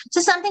regeneration.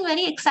 So something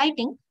very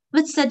exciting,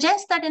 which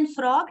suggests that in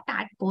frog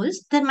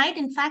tadpoles, there might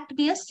in fact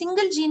be a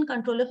single gene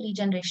control of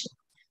regeneration.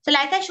 So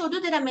like I showed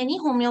you, there are many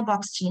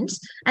homeobox genes,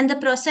 and the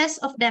process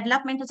of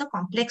development is a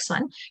complex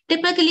one,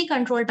 typically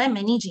controlled by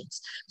many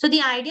genes. So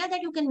the idea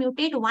that you can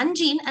mutate one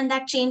gene and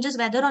that changes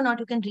whether or not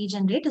you can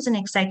regenerate is an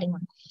exciting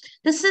one.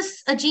 This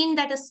is a gene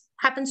that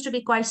happens to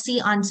be called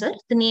C-answer.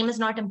 The name is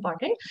not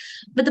important.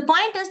 But the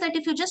point is that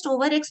if you just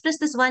overexpress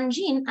this one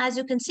gene, as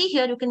you can see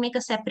here, you can make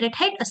a separate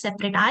head, a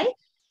separate eye.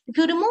 If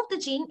you remove the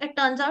gene, it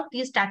turns out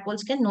these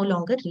tadpoles can no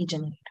longer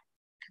regenerate.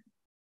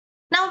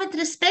 Now, with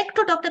respect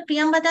to Dr.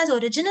 Priyambada's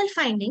original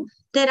finding,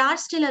 there are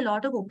still a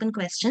lot of open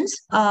questions.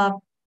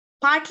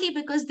 partly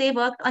because they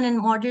worked on a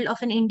model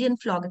of an Indian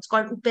frog. It's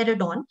called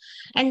Uperidon,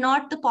 and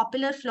not the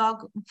popular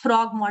frog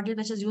model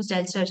which is used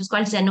elsewhere, which is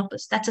called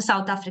Xenopus. That's a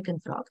South African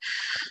frog.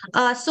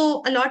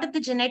 So a lot of the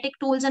genetic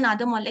tools and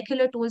other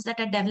molecular tools that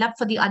are developed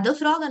for the other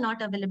frog are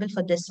not available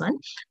for this one,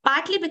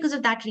 partly because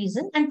of that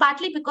reason, and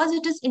partly because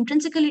it is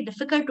intrinsically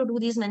difficult to do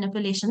these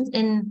manipulations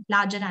in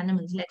larger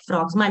animals like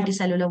frogs,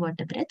 multicellular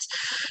vertebrates.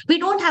 We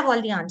don't have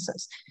all the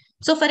answers.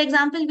 So, for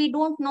example, we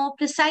don't know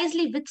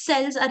precisely which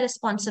cells are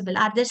responsible.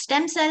 Are there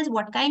stem cells?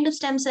 What kind of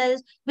stem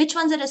cells? Which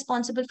ones are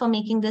responsible for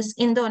making this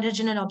in the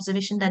original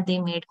observation that they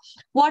made?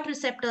 What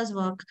receptors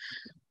work?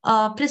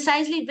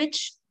 Precisely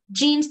which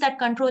genes that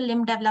control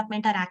limb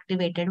development are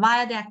activated?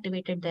 Why are they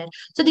activated there?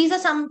 So, these are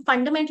some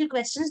fundamental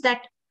questions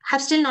that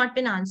have still not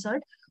been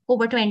answered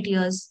over 20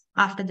 years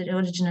after the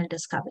original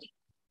discovery.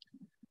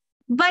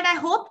 But I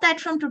hope that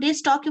from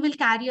today's talk, you will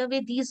carry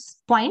away these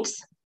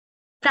points.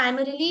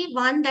 Primarily,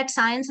 one, that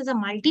science is a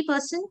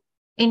multi-person,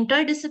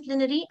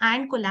 interdisciplinary,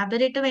 and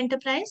collaborative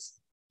enterprise.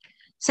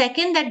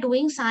 Second, that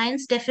doing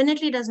science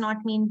definitely does not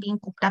mean being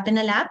cooped up in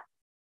a lab.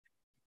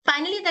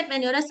 Finally, that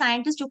when you're a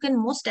scientist, you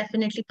can most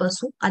definitely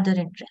pursue other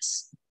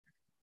interests.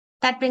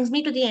 That brings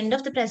me to the end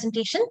of the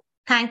presentation.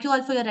 Thank you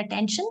all for your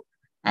attention.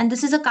 And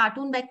this is a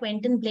cartoon by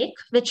Quentin Blake,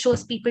 which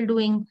shows people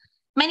doing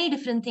many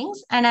different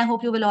things. And I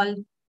hope you will all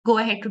go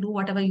ahead to do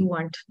whatever you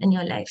want in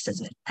your lives as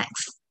well.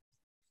 Thanks.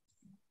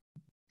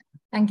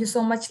 Thank you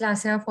so much,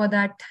 Lasya, for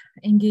that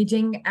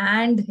engaging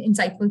and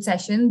insightful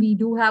session. We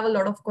do have a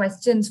lot of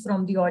questions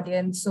from the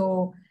audience,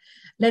 so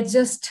let's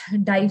just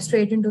dive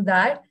straight into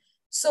that.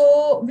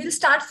 So we'll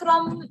start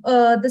from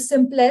the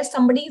simplest.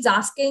 Somebody is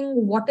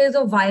asking, what is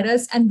a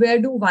virus and where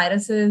do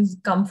viruses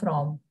come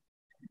from?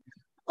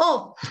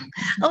 Oh,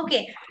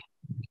 okay.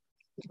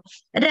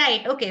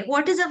 Right. Okay.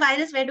 What is a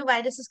virus? Where do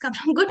viruses come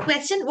from? Good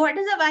question. What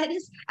is a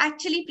virus?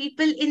 Actually,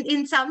 people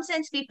in some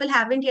sense, people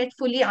haven't yet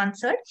fully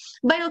answered.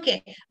 But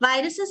okay,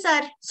 viruses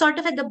are sort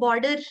of at the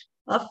border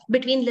of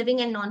between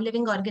living and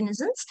non-living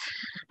organisms.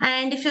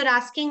 And if you're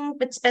asking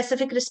with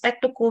specific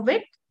respect to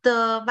COVID,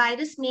 the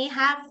virus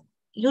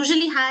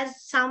usually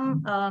has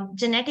some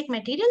genetic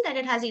material that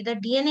it has either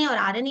DNA or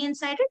RNA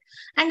inside it,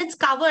 and it's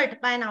covered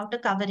by an outer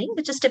covering,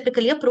 which is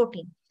typically a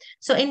protein.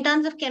 So in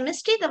terms of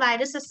chemistry, the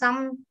virus is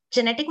some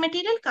genetic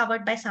material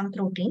covered by some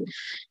protein.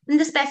 In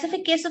the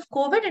specific case of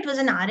COVID, it was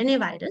an RNA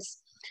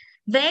virus.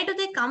 Where do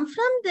they come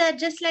from? They're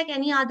just like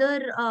any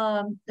other,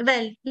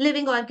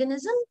 living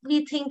organism.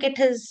 We think it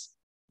has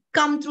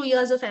come through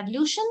years of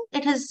evolution.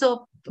 It has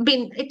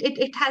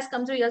it has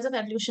come through years of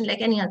evolution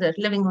like any other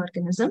living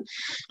organism.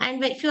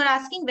 And if you're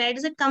asking where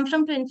does it come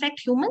from to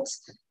infect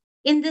humans,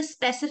 in this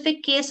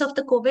specific case of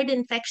the COVID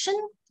infection,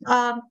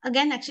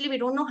 again, actually, we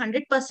don't know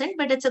 100%,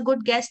 but it's a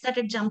good guess that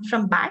it jumped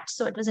from bats.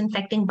 So it was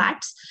infecting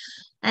bats.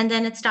 And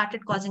then it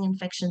started causing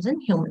infections in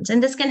humans.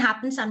 And this can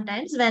happen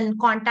sometimes when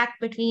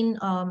contact between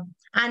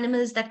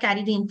animals that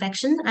carry the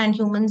infection and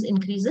humans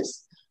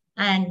increases.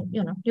 And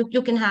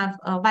you can have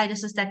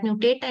viruses that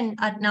mutate and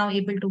are now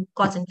able to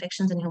cause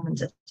infections in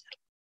humans.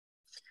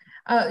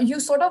 You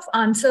sort of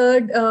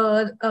answered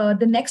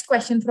the next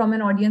question from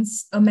an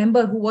audience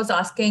member who was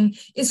asking,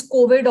 is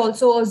COVID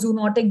also a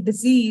zoonotic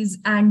disease,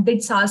 and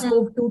did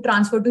SARS-CoV-2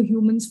 transfer to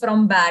humans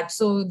from bats?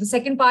 So the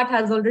second part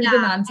has already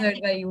been answered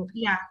by you.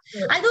 Yeah.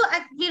 Although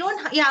we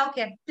don't,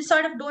 okay. We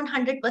sort of don't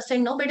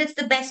 100% know, but it's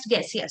the best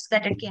guess, yes,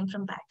 that it came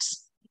from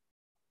bats.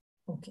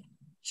 Okay,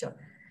 sure.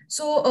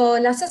 So,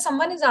 Lasya,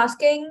 someone is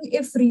asking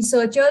if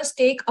researchers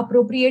take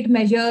appropriate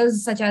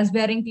measures such as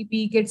wearing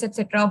PPE kits,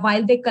 etc.,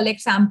 while they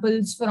collect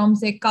samples from,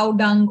 say, cow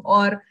dung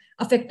or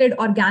affected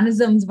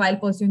organisms while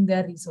pursuing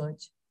their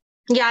research.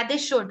 Yeah, they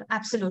should.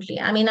 Absolutely.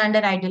 I mean, under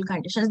ideal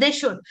conditions, they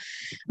should.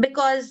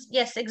 Because,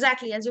 yes,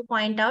 exactly, as you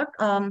point out,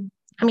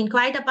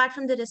 quite apart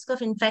from the risk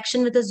of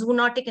infection with a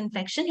zoonotic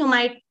infection, you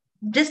might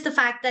just the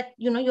fact that,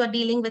 you are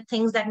dealing with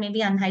things that may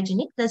be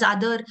unhygienic. There's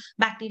other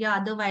bacteria,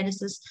 other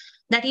viruses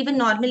that even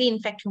normally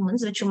infect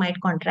humans, which you might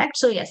contract.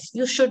 So yes,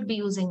 you should be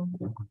using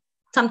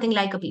something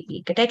like a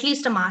PPE kit, at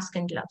least a mask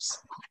and gloves.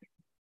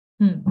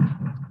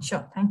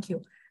 Sure, thank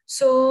you.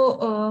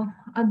 So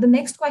the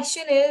next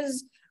question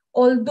is,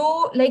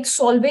 although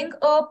solving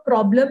a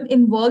problem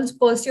involves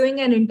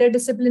pursuing an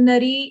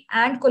interdisciplinary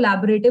and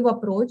collaborative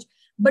approach,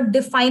 but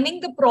defining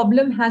the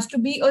problem has to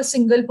be a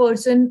single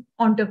person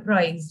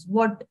enterprise.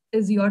 What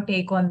is your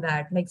take on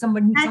that?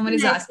 Someone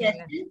is asking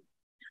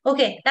that.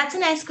 Okay, that's a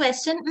nice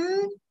question.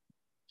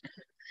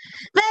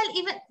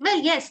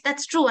 Yes,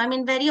 that's true. I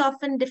mean, very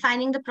often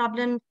defining the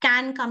problem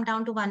can come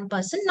down to one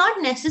person.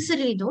 Not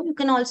necessarily, though. You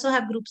can also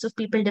have groups of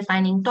people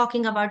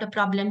talking about a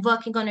problem,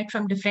 working on it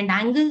from different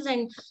angles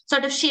and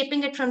sort of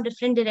shaping it from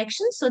different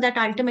directions so that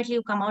ultimately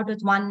you come out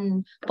with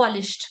one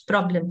polished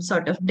problem,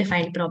 sort of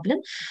defined problem.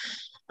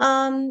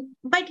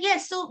 But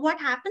yes, so what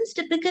happens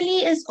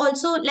typically is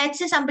also, let's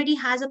say somebody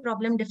has a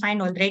problem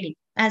defined already,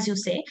 as you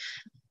say.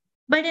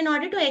 But in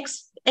order to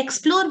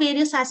explore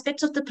various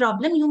aspects of the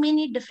problem, you may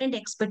need different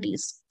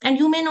expertise, and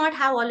you may not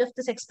have all of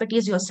this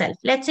expertise yourself.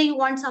 Let's say you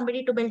want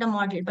somebody to build a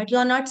model, but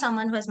you're not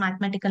someone who has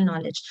mathematical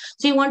knowledge.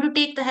 So you want to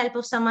take the help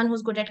of someone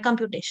who's good at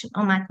computation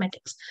or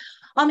mathematics.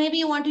 Or maybe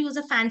you want to use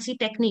a fancy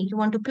technique. You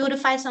want to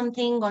purify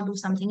something or do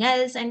something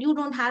else, and you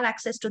don't have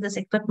access to this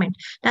equipment.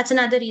 That's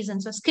another reason.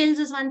 So skills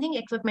is one thing,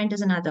 equipment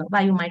is another,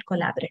 why you might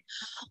collaborate.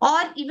 Or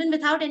even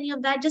without any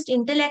of that, just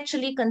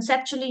intellectually,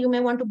 conceptually, you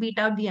may want to beat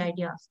out the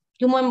idea.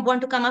 You might want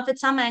to come up with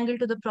some angle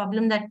to the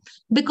problem that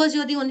because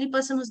you're the only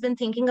person who's been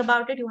thinking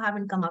about it, you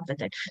haven't come up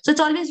with it. So it's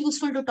always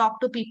useful to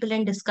talk to people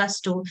and discuss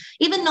too.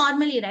 Even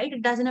normally, right?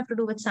 It doesn't have to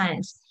do with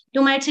science.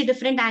 You might see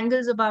different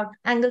angles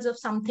of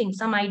something,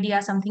 some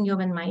idea, something you have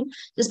in mind,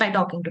 just by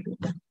talking to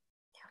people.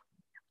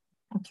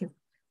 Thank you.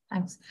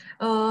 Thanks.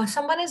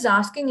 Someone is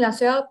asking,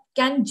 Lasya,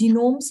 can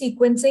genome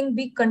sequencing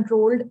be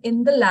controlled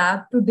in the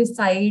lab to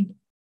decide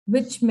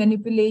which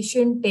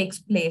manipulation takes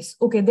place?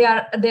 Okay, they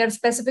are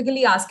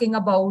specifically asking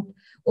about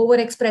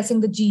overexpressing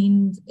the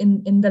genes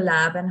in the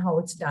lab and how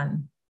it's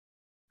done.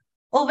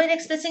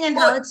 Overexpressing and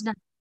how it's done.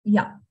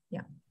 Yeah.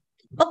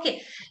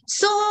 Okay,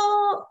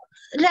 so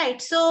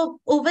right. So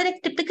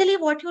typically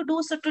what you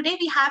do, so today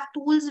we have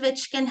tools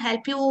which can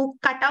help you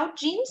cut out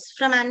genes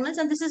from animals,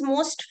 and this is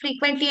most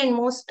frequently and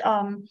most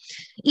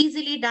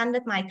easily done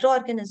with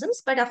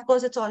microorganisms, but of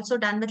course it's also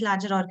done with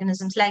larger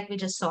organisms like we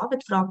just saw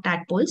with frog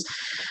tadpoles.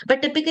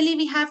 But typically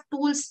we have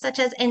tools such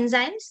as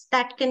enzymes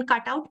that can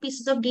cut out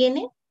pieces of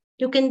DNA.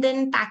 You can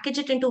then package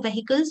it into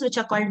vehicles which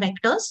are called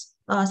vectors,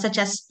 such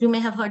as you may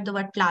have heard the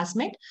word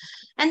plasmid,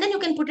 and then you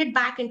can put it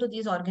back into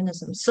these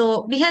organisms.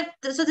 So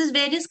there's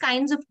various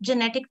kinds of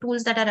genetic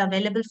tools that are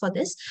available for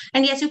this.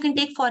 And yes, you can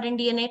take foreign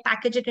DNA,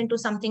 package it into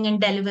something and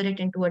deliver it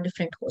into a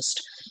different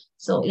host.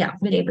 So yeah,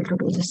 we're able to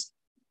do this.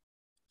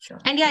 Sure.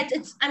 And yeah,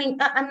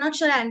 I'm not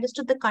sure I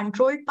understood the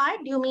controlled part.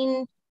 Do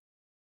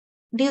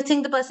you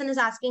think the person is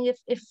asking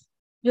if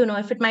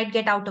it might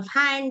get out of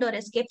hand or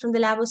escape from the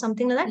lab or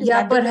something like that?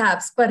 Yeah,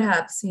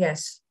 perhaps,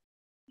 yes.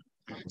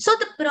 So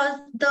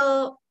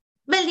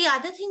the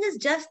other thing is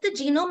just the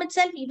genome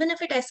itself, even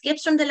if it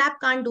escapes from the lab,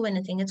 can't do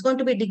anything. It's going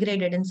to be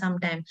degraded in some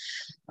time.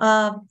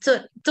 So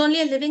it's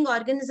only a living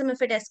organism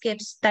if it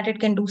escapes that it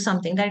can do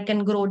something, that it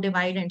can grow,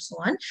 divide, and so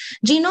on.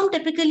 Genome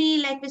typically,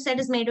 like we said,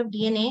 is made of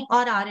DNA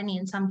or RNA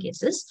in some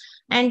cases.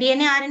 And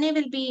DNA, RNA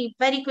will be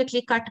very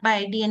quickly cut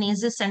by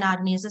DNases and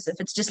RNases if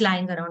it's just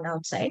lying around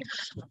outside.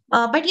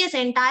 But yes,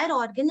 entire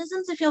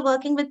organisms, if you're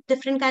working with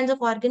different kinds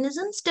of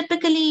organisms,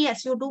 typically,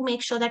 yes, you do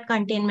make sure that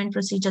containment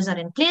procedures are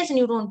in place and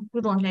you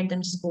don't let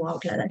them just go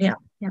out like that.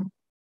 Yeah.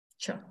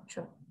 Sure.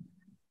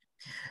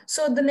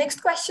 So the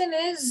next question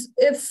is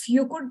if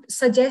you could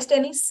suggest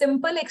any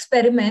simple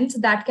experiments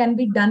that can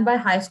be done by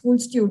high school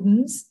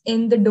students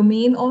in the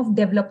domain of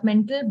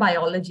developmental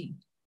biology.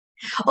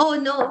 Oh,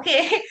 no.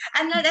 Okay.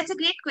 That's a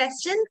great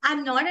question.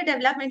 I'm not a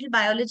developmental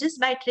biologist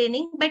by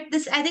training, but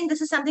I think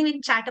this is something we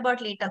can chat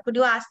about later. Could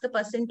you ask the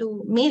person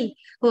to mail,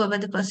 whoever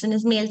the person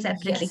is, mail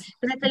separately? Yes.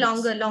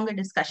 That's a longer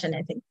discussion,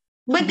 I think.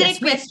 But great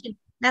question.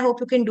 I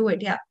hope you can do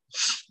it. Yeah.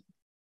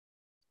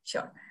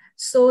 Sure.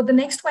 So the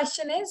next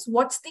question is,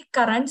 what's the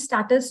current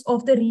status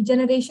of the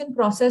regeneration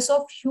process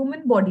of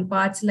human body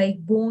parts like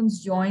bones,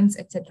 joints,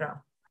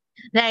 etc.?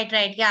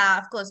 Right. Yeah,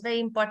 of course.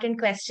 Very important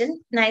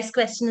question. Nice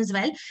question as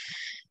well.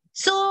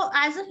 So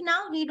as of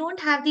now, we don't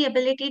have the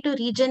ability to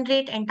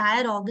regenerate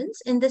entire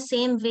organs in the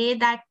same way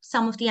that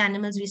some of the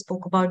animals we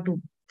spoke about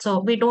do. So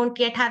we don't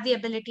yet have the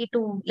ability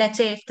to, let's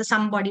say, if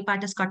some body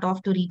part is cut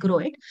off, to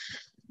regrow it.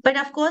 But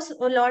of course,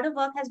 a lot of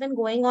work has been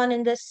going on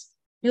in this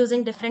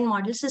using different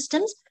model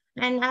systems.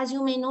 And as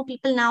you may know,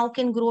 people now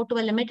can grow to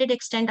a limited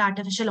extent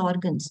artificial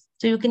organs.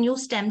 So you can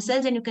use stem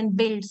cells and you can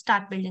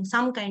start building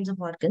some kinds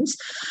of organs.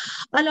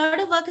 A lot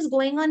of work is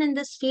going on in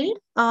this field.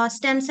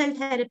 Stem cell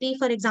therapy,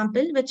 for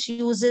example, which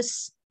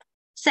uses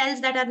cells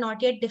that are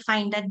not yet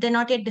defined, that they're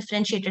not yet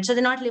differentiated. So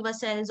they're not liver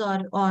cells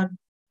or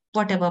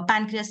whatever,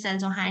 pancreas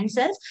cells or hand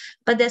cells,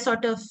 but they're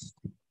sort of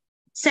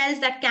cells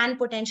that can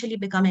potentially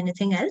become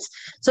anything else.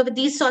 So with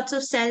these sorts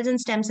of cells and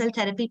stem cell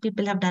therapy,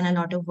 people have done a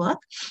lot of work.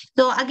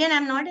 So again,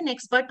 I'm not an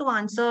expert to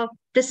answer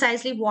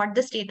precisely what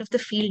the state of the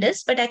field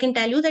is, but I can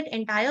tell you that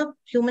entire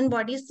human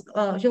organs,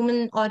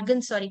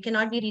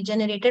 cannot be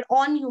regenerated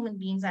on human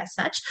beings as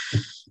such.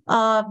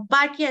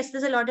 But yes,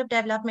 there's a lot of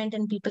development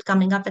in people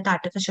coming up with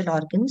artificial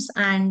organs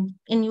and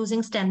in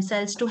using stem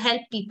cells to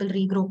help people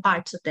regrow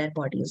parts of their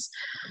bodies.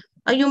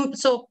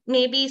 So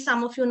maybe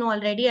some of you know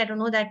already, I don't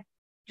know, that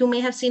you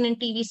may have seen in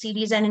TV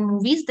series and in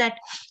movies that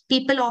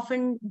people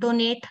often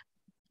donate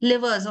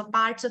livers or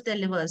parts of their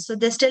livers. So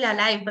they're still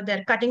alive, but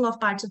they're cutting off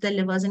parts of their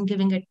livers and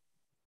giving it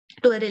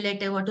to a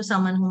relative or to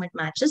someone whom it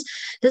matches.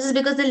 This is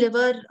because the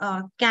liver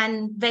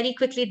can very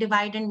quickly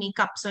divide and make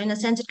up. So in a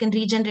sense, it can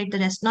regenerate the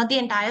rest, not the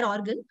entire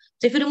organ.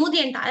 So if you remove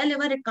the entire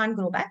liver, it can't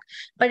grow back,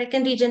 but it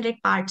can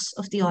regenerate parts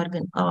of the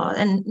organ.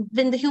 And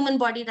in the human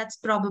body, that's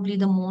probably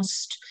the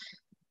most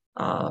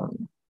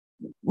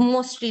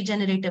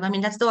regenerative. I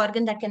mean, that's the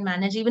organ that can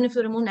manage. Even if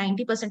you remove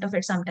 90% of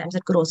it, sometimes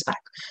it grows back.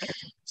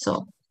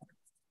 So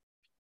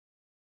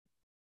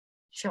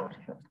Sure,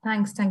 sure.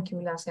 Thanks. Thank you,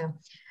 Lasya.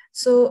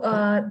 So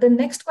the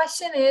next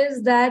question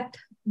is that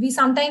we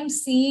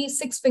sometimes see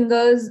six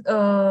fingers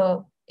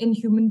in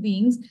human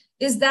beings.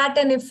 Is that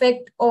an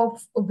effect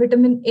of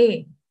vitamin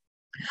A?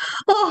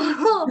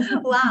 Oh,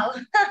 wow.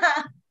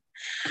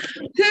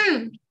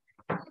 Hmm.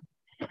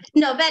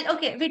 No, well,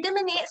 okay.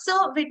 Vitamin A.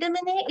 So,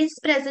 vitamin A is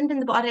present in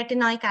the body.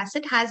 Retinoic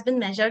acid has been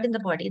measured in the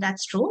body.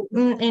 That's true,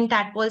 in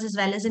tadpoles as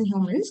well as in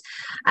humans.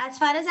 As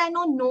far as I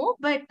know, no.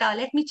 But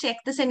let me check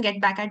this and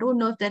get back. I don't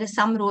know if there is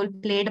some role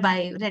played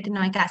by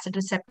retinoic acid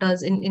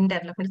receptors in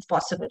development. It's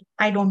possible.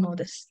 I don't know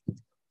this.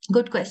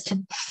 Good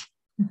question.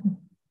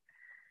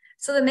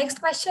 So the next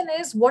question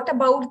is, what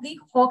about the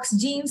Hox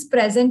genes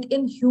present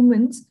in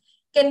humans?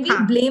 Can we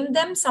blame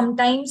them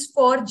sometimes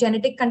for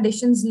genetic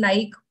conditions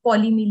like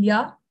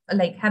polymorphia,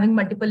 like having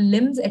multiple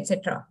limbs,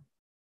 etc.?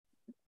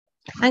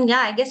 And yeah,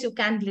 I guess you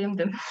can blame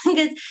them. So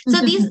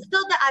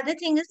the other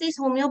thing is these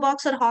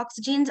homeobox or Hox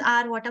genes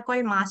are what are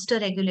called master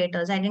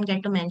regulators. I didn't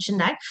get to mention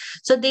that.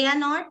 So they are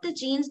not the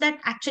genes that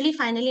actually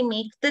finally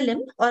make the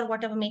limb or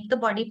whatever, make the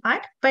body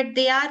part, but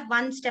they are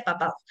one step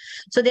above.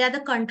 So they are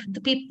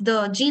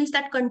the genes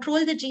that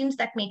control the genes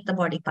that make the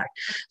body part.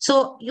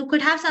 So you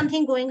could have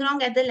something going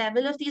wrong at the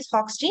level of these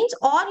Hox genes,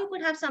 or you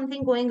could have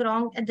something going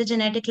wrong at the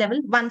genetic level,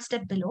 one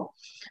step below,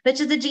 which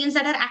is the genes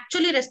that are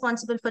actually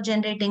responsible for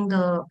generating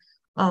the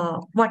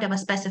whatever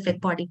specific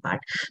body part.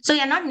 So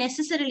yeah, not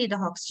necessarily the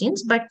Hox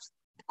genes, but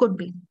could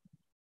be.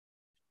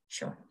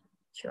 Sure,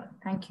 sure.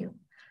 Thank you.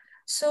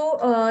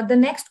 So the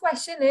next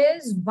question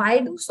is, why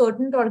do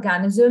certain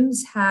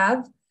organisms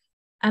have,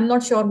 I'm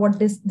not sure what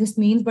this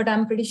means, but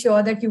I'm pretty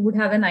sure that you would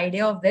have an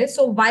idea of this.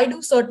 So why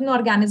do certain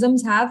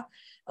organisms have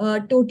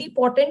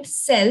totipotent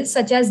cells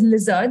such as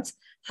lizards,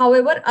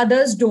 however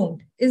others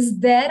don't? Is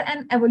there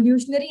an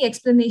evolutionary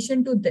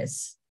explanation to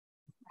this?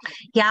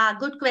 Yeah,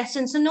 good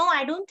question. So no,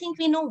 I don't think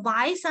we know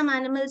why some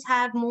animals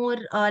have more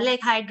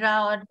like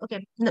Hydra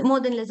or more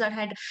than lizard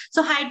Hydra.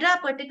 So Hydra are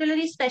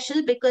particularly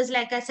special because,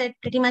 like I said,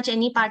 pretty much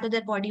any part of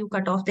their body you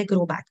cut off, they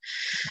grow back.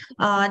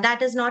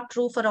 That is not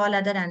true for all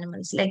other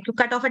animals. Like you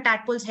cut off a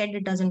tadpole's head,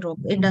 it doesn't grow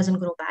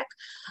back.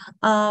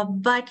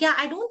 But yeah,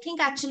 I don't think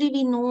actually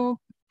we know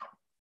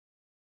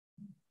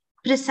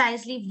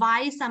precisely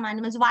why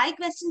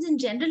questions in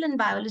general in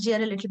biology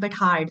are a little bit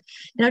hard,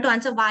 to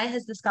answer. Why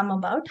has this come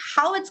about?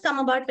 How it's come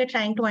about, we're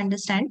trying to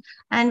understand,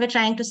 and we're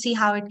trying to see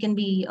how it can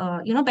be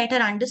better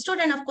understood,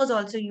 and of course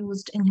also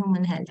used in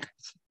human health.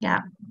 Yeah,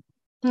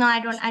 no,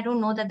 I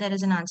don't know that there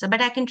is an answer, but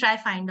I can try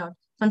find out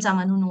from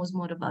someone who knows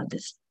more about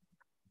this.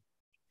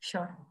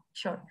 Sure.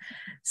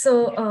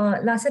 So,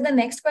 Lasa, the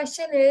next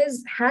question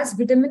is, has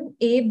vitamin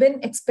A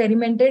been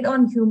experimented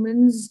on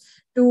humans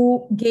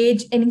to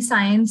gauge any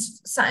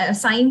signs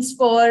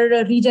for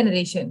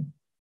regeneration?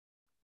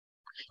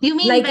 You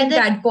mean like in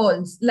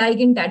tadpoles?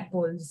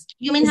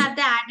 You mean have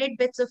they added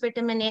bits of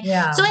vitamin A?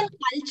 Yeah. So in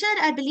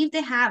culture, I believe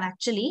they have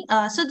actually.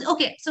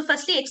 So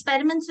firstly,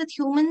 experiments with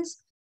humans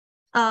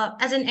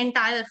as an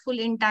entire, full,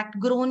 intact,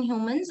 grown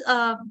humans,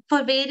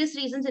 for various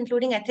reasons,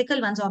 including ethical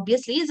ones,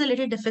 obviously, is a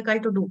little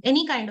difficult to do.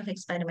 Any kind of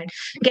experiment.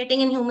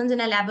 Getting in humans in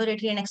a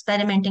laboratory and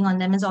experimenting on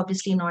them is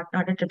obviously not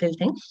a trivial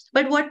thing.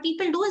 But what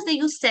people do is they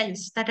use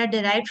cells that are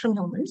derived from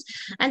humans.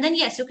 And then,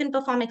 yes, you can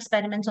perform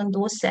experiments on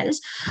those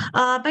cells.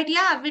 But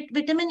yeah, with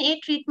vitamin A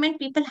treatment,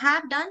 people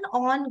have done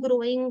on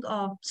growing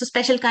so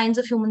special kinds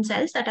of human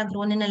cells that are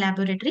grown in a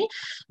laboratory.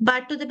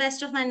 But to the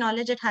best of my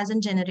knowledge, it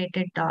hasn't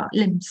generated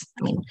limbs.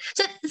 I mean,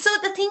 so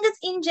the thing is,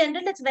 in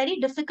general, it's very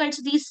difficult.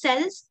 So these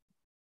cells,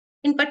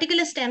 in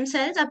particular stem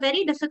cells, are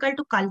very difficult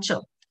to culture.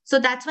 So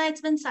that's why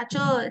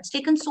it's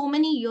taken so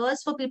many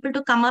years for people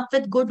to come up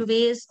with good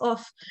ways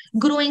of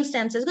growing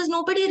stem cells, because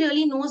nobody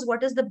really knows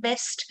what is the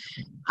best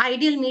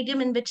ideal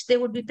medium in which they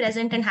would be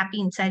present and happy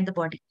inside the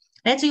body.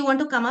 Right? So you want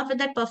to come up with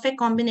that perfect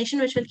combination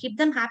which will keep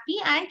them happy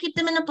and keep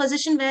them in a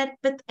position where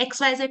with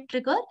XYZ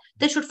trigger,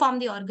 they should form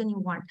the organ you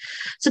want.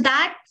 So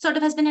that sort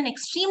of has been an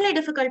extremely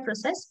difficult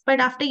process. But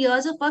after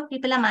years of work,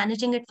 people are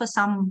managing it for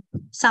some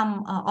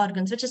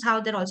organs, which is how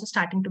they're also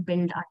starting to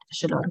build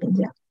artificial organs.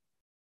 Yeah.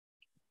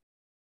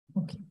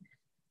 Okay.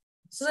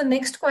 So the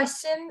next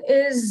question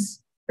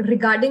is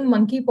regarding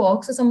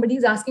monkeypox. So somebody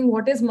is asking,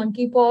 what is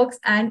monkeypox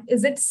and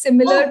is it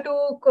similar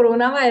to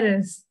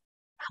coronavirus?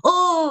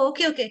 Oh,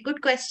 okay.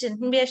 Good question.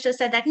 Maybe I should have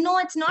said that. No,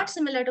 it's not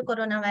similar to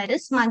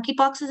coronavirus.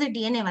 Monkeypox is a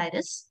DNA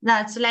virus.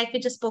 That's like we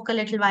just spoke a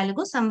little while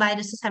ago. Some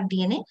viruses have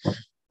DNA.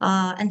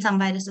 And some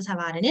viruses have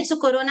RNA. So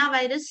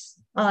coronavirus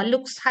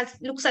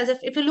looks as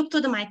if you look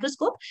through the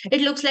microscope, it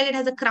looks like it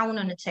has a crown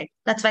on its head.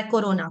 That's why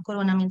corona.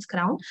 Corona means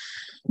crown.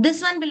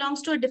 This one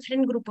belongs to a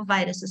different group of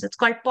viruses. It's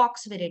called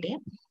pox viridae.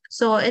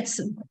 So it's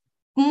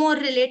more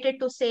related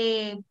to,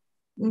 say,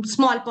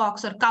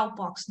 smallpox or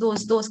cowpox,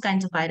 those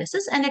kinds of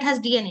viruses, and it has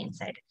DNA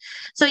inside.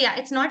 So yeah,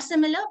 it's not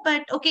similar,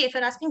 but okay, if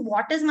you're asking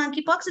what is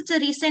monkeypox,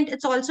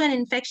 it's also an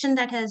infection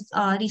that has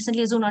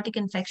recently, a zoonotic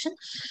infection,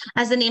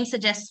 as the name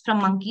suggests, from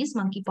monkeys,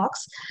 monkeypox,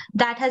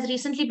 that has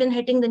recently been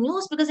hitting the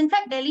news because in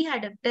fact Delhi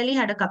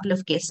had a couple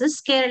of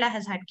cases. Kerala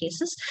has had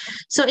cases.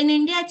 So in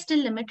India, it's still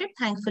limited,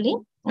 thankfully.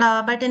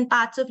 But in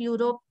parts of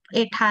Europe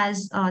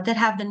there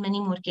have been many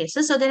more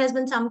cases. So there has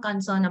been some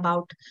concern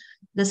about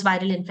this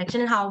viral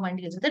infection and how one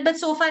deals with it. But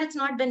so far, it's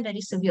not been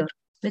very severe,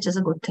 which is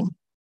a good thing.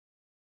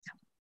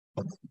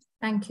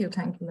 Thank you,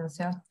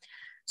 Lasya.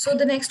 So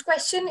the next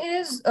question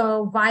is,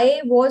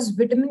 why was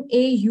vitamin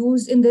A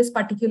used in this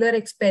particular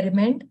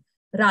experiment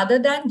rather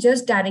than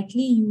just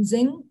directly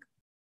using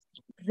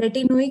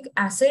retinoic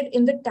acid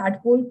in the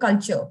tadpole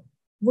culture?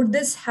 Would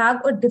this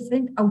have a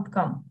different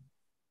outcome?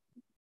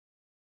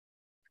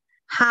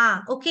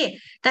 Okay.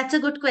 That's a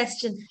good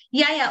question.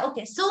 Yeah.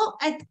 Okay. So,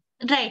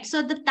 right.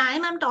 So the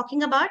time I'm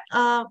talking about,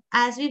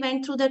 as we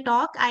went through the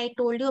talk, I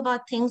told you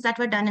about things that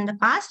were done in the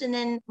past and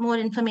then more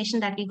information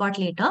that we got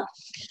later.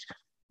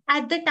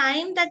 At the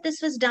time that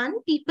this was done,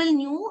 people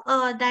knew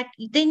that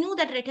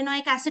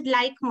retinoic acid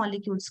like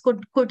molecules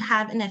could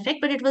have an effect,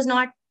 but it was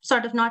not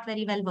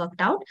very well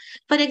worked out.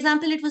 For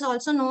example, it was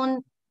also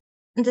known,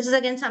 and this is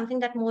again something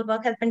that more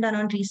work has been done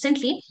on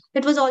recently.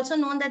 It was also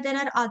known that there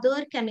are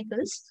other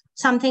chemicals,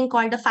 something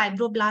called a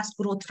fibroblast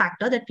growth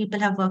factor that people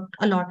have worked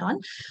a lot on.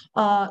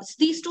 So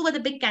these two were the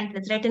big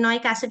candidates,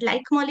 retinoic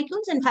acid-like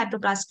molecules and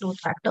fibroblast growth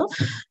factor.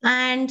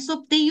 And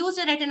so they used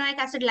a retinoic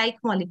acid-like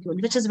molecule,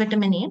 which is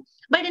vitamin A.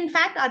 But in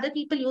fact, other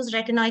people use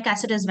retinoic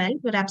acid as well.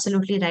 You're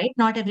absolutely right.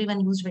 Not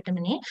everyone used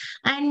vitamin A.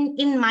 And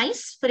in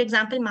mice, for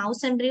example,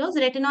 mouse embryos,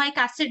 retinoic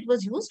acid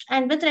was used.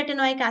 And with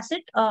retinoic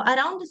acid,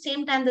 around the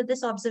same time that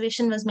this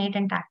observation was made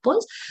in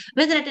tadpoles,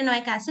 with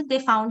retinoic acid, they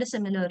found a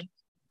similar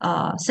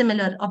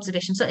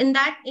observation. So in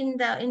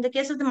the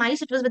case of the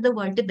mice, it was with the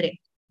vertebrae.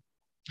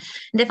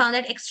 They found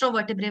that extra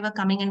vertebrae were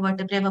coming and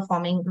vertebrae were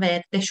forming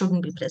where they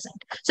shouldn't be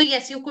present. So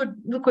yes, you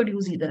could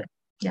use either.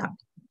 Yeah.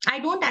 I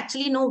don't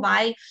actually know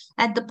why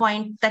at the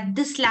point that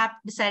this lab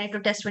decided to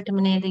test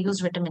vitamin A, they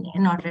used vitamin A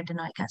and not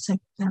retinoic acid.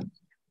 Yeah.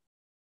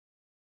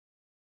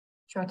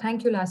 Sure.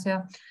 Thank you,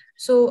 Lasya.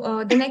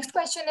 So the next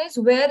question is,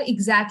 where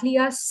exactly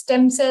are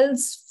stem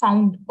cells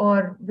found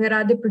or where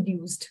are they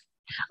produced?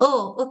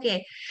 Oh,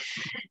 okay.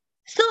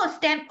 So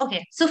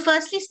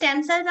firstly,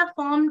 stem cells are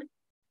found,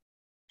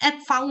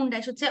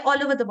 I should say,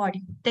 all over the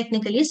body,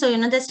 technically. So,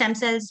 the stem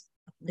cells,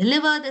 the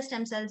liver, the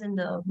stem cells in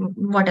the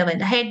whatever,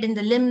 the head, in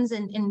the limbs,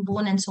 in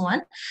bone, and so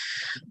on.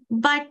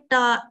 But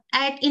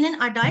in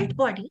an adult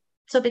body,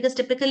 so because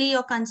typically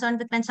you're concerned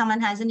with when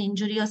someone has an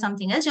injury or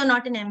something else, you're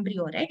not an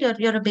embryo, right?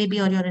 You're a baby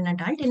or you're an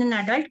adult. In an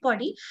adult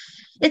body,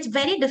 it's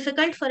very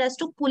difficult for us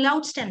to pull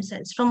out stem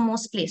cells from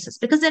most places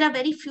because there are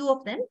very few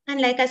of them.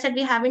 And like I said,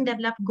 we haven't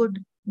developed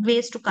good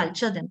ways to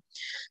culture them.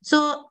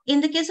 So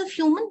in the case of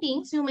human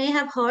beings, you may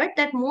have heard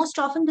that most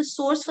often the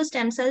source for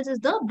stem cells is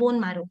the bone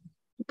marrow.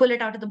 Pull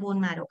it out of the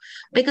bone marrow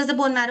because the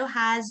bone marrow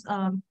has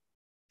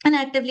an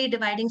actively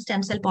dividing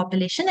stem cell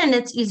population and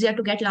it's easier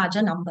to get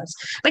larger numbers.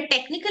 But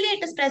technically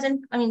it is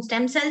present. I mean,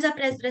 stem cells are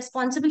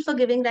responsible for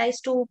giving rise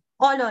to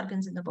all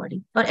organs in the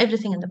body or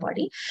everything in the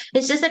body.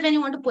 It's just that when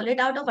you want to pull it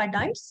out of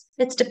adults,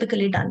 it's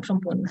typically done from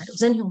bone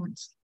marrows in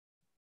humans.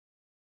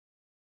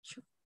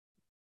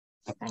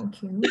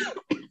 Thank you.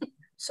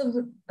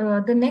 So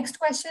the next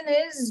question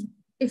is,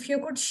 if you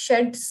could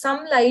shed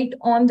some light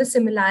on the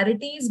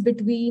similarities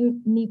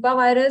between Nipah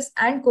virus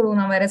and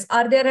coronavirus.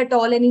 Are there at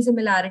all any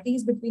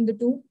similarities between the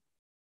two?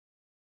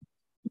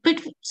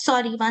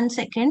 Sorry, 1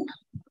 second.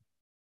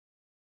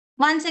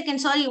 1 second,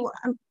 sorry.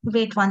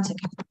 Wait 1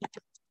 second.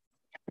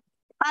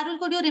 Parul,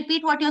 could you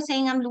repeat what you're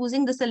saying? I'm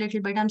losing this a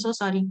little bit. I'm so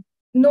sorry.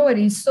 No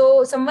worries.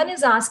 So someone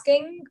is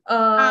asking,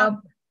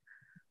 are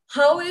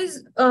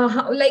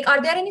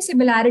there any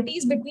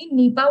similarities between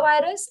Nipah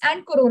virus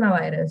and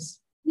coronavirus?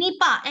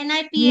 Nipah,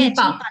 N-I-P-H.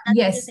 Nipah.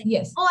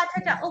 Yes. Oh,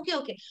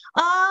 okay.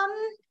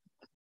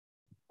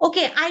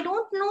 Okay, I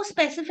don't know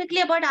specifically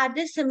about are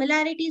there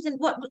similarities in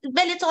what.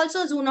 Well, it's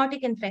also a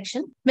zoonotic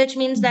infection, which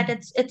means that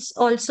it's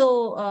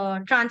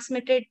also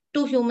transmitted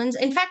to humans.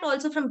 In fact,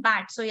 also from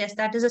bats. So yes,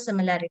 that is a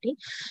similarity.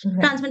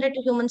 Transmitted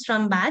to humans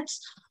from bats.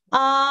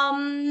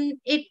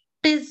 It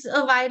is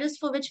a virus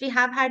for which we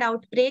have had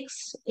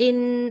outbreaks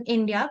in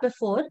India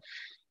before.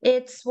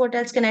 It's, what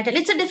else can I tell?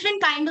 It's a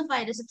different kind of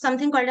virus. It's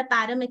something called a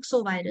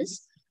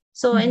paramyxovirus.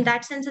 So in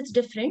that sense, it's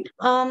different.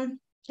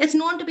 It's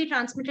known to be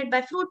transmitted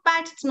by fruit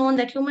bats. It's known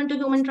that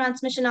human-to-human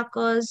transmission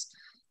occurs.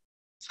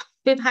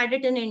 We've had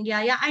it in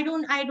India. Yeah, I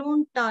don't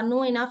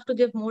know enough to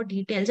give more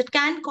details. It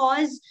can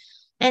cause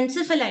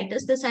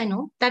encephalitis. This I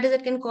know. That is,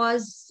 it can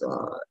cause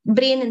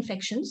brain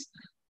infections.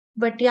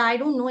 But yeah, I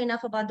don't know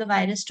enough about the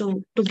virus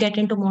to get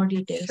into more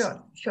details.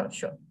 Sure.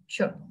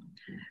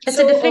 It's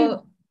a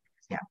different.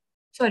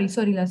 Sorry,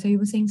 Lasya, you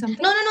were saying something?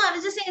 No. I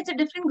was just saying it's a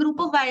different group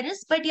of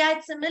virus, but yeah,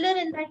 it's similar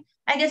in that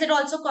I guess it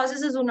also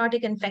causes a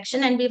zoonotic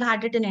infection, and we've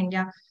had it in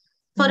India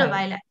for a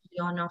while actually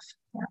on off.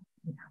 Yeah.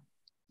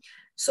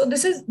 So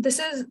this is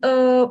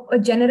a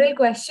general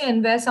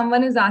question where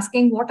someone is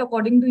asking, what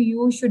according to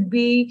you should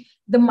be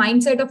the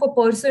mindset of a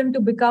person to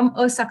become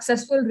a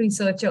successful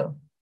researcher?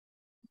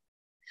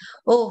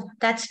 Oh,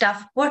 that's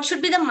tough. What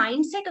should be the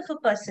mindset of a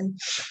person?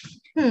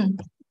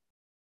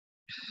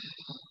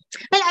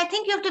 Well, I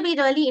think you have to be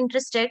really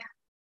interested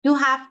You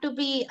have to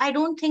be, I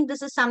don't think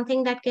this is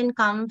something that can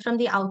come from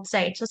the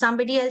outside. So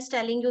somebody else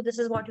telling you this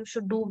is what you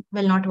should do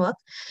will not work.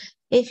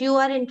 If you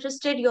are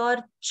interested, you're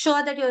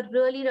sure that you're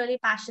really, really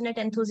passionate,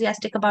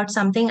 enthusiastic about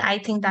something, I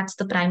think that's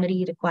the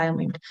primary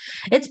requirement.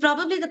 It's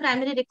probably the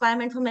primary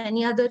requirement for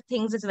many other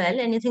things as well,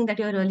 anything that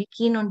you're really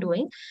keen on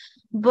doing.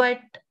 But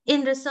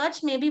in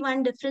research, maybe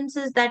one difference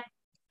is that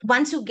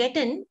once you get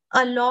in,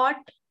 a lot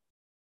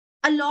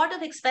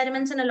of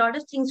experiments and a lot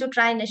of things you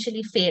try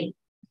initially fail.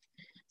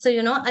 So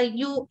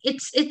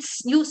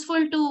it's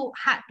useful to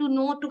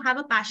have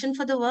a passion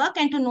for the work,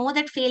 and to know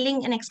that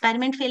an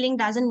experiment failing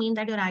doesn't mean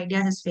that your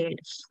idea has failed,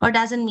 or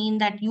doesn't mean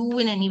that you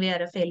in any way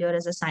are a failure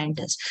as a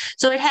scientist.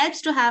 So it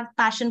helps to have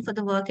passion for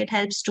the work. It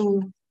helps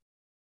to,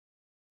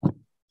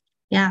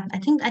 yeah, I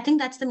think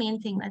that's the main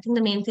thing. I think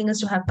the main thing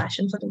is to have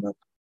passion for the work.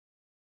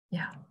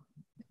 Yeah.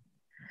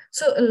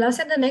 So,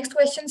 Lasya, the next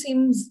question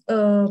seems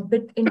a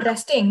bit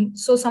interesting.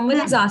 So, someone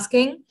is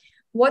asking,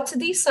 what's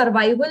the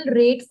survival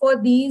rate for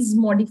these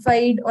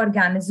modified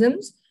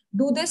organisms?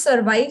 Do they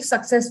survive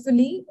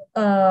successfully,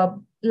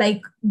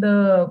 like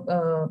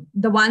the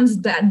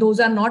ones that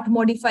those are not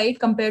modified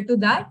compared to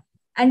that?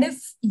 And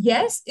if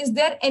yes, is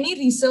there any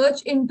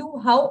research into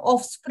how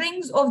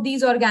offsprings of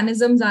these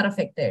organisms are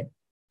affected?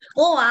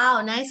 Oh,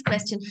 wow. Nice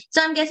question.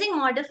 So I'm guessing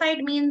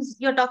modified means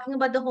you're talking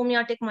about the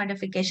homeotic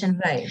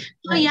modification. Right.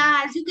 So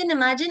yeah, as you can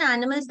imagine,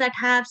 animals that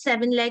have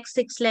 7 legs,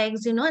 6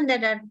 legs, and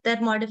they're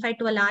modified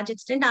to a large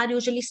extent are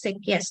usually sick.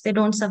 Yes, they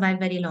don't survive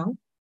very long.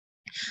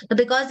 But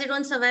because they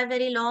don't survive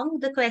very long,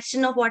 the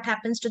question of what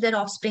happens to their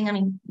offspring, I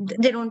mean,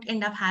 they don't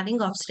end up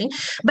having offspring.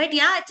 But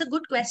yeah, it's a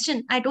good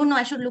question. I don't know.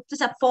 I should look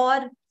this up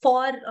for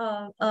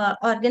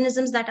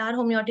organisms that are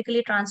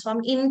homeotically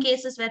transformed, in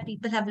cases where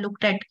people have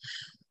looked at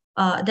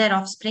their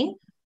offspring,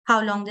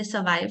 how long they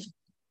survive.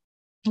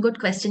 Good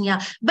question.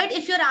 Yeah. But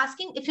if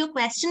your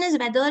question is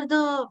whether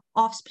the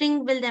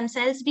offspring will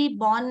themselves be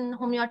born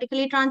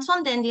homeotically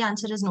transformed, then the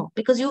answer is no,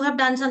 because you have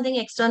done something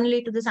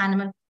externally to this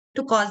animal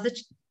to cause the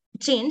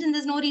change, and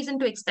there's no reason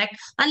to expect,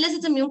 unless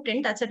it's a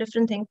mutant, that's a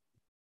different thing.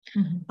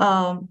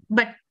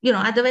 But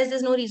otherwise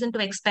there's no reason to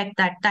expect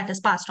that is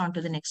passed on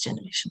to the next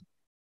generation.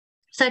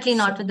 Certainly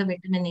not with the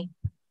vitamin A.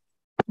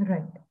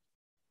 Right.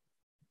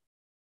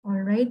 All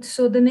right.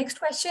 So the next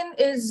question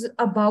is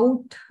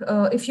about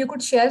if you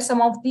could share some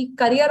of the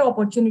career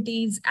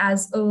opportunities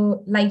as a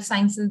life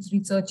sciences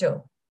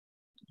researcher.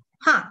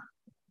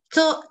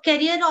 So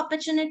career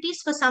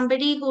opportunities for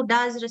somebody who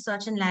does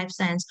research in life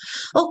science.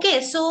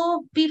 Okay,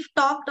 so we've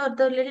talked, or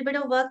the little bit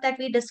of work that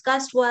we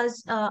discussed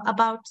was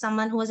about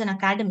someone who was in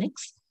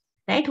academics,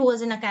 right? Who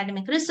was in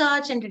academic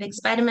research and did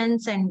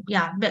experiments, and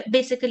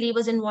basically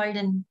was involved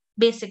in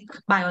basic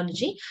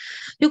biology.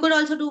 You could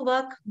also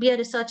be a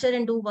researcher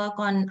and do work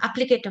on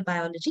applicative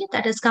biology,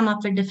 that has come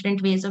up with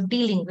different ways of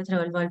dealing with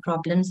real world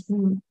problems,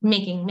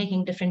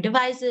 making different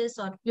devices,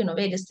 or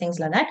various things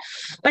like that.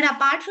 But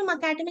apart from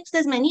academics,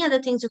 there's many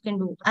other things you can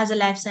do as a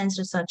life science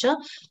researcher.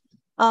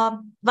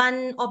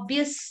 One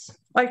obvious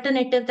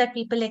alternative that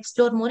people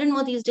explore more and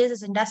more these days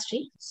is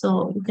industry.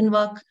 So you can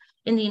work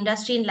in the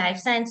industry in life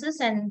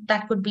sciences, and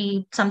that could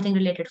be something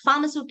related to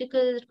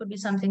pharmaceuticals, it could be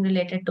something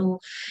related to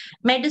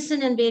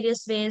medicine in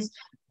various ways.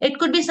 It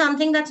could be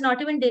something that's not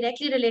even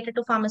directly related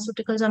to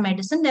pharmaceuticals or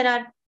medicine.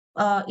 There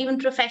are even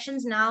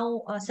professions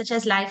now, such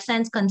as life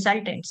science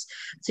consultants.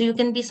 So you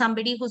can be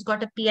somebody who's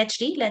got a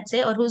PhD, let's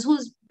say, or who's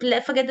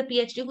forget the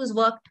PhD, who's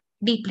worked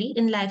deeply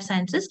in life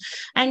sciences,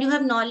 and you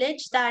have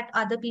knowledge that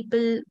other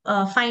people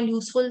find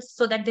useful,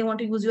 so that they want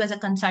to use you as a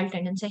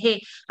consultant and say, hey,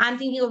 I'm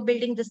thinking of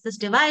building this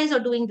device or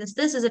doing this,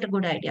 is it a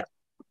good idea?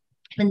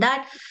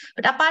 But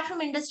apart from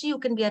industry, you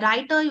can be a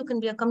writer, you can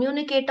be a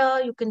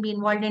communicator, you can be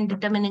involved in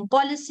determining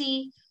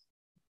policy.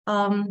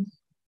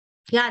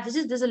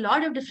 There's a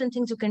lot of different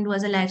things you can do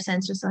as a life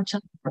science researcher.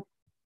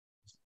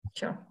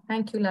 Sure.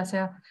 Thank you,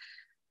 Lasya.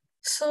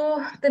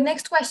 So the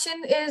next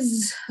question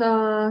is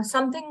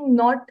something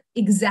not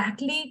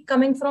exactly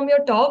coming from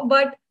your talk,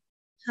 but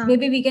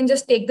maybe we can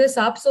just take this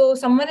up. So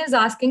someone is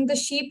asking, the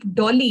sheep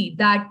Dolly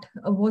that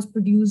was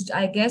produced,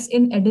 I guess,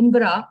 in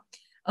Edinburgh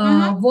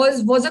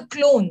was a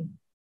clone.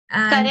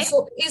 And correct.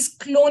 So is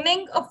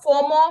cloning a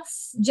form of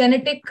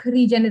genetic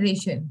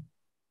regeneration?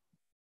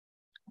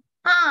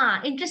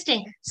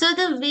 Interesting. So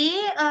the way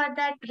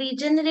that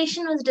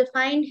regeneration was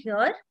defined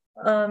here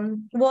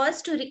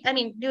was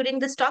during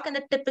this talk, and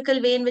the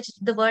typical way in which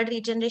the word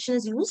regeneration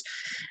is used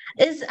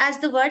is, as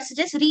the word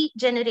suggests,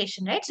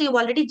 regeneration, right? So you've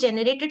already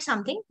generated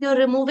something, you're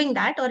removing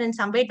that or in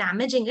some way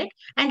damaging it,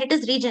 and it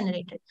is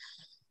regenerated.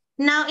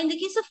 Now, in the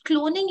case of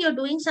cloning, you're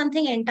doing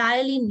something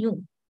entirely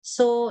new.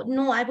 So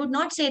no, I would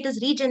not say it is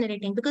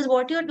regenerating, because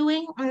what you're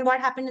doing, and what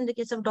happened in the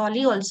case of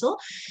Dolly also,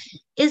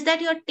 is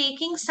that you're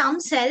taking some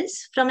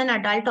cells from an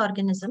adult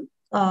organism,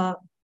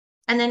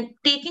 and then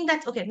taking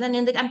that, okay, then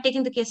I'm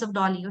taking the case of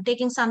Dolly, you're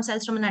taking some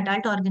cells from an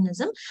adult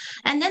organism,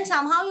 and then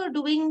somehow you're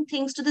doing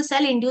things to the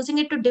cell, inducing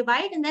it to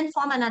divide and then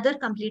form another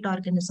complete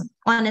organism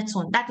on its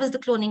own. That was the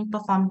cloning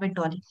performed with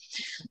Dolly.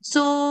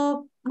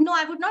 So no,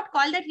 I would not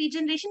call that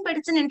regeneration, but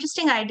it's an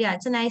interesting idea.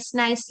 It's a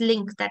nice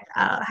link that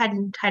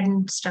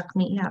hadn't struck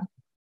me. Yeah.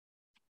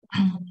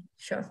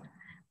 Sure.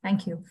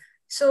 Thank you.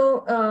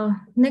 So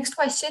next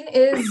question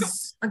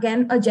is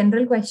again a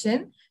general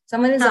question.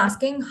 Someone is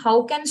asking,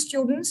 how can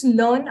students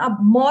learn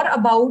more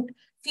about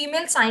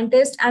female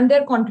scientists and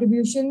their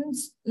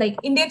contributions, like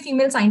Indian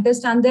female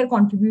scientists and their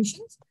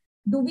contributions?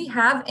 Do we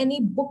have any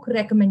book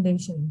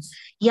recommendations?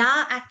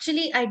 Yeah,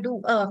 actually, I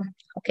do.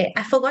 Okay,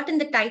 I've forgotten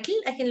the title.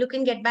 I can look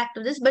and get back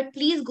to this, but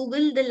please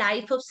Google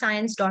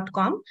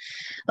thelifeofscience.com.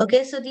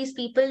 Okay, so these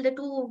people, the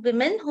two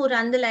women who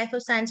run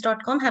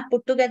thelifeofscience.com, have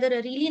put together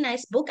a really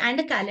nice book and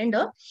a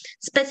calendar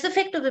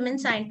specific to women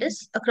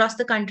scientists across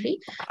the country.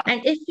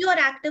 And if you are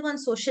active on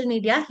social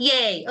media,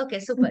 yay, okay,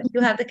 super,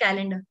 you have the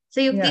calendar. So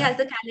Yukti has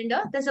the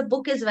calendar. There's a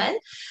book as well.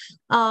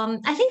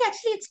 I think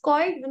actually it's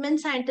called Women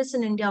Scientists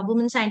in India,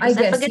 Women Scientists.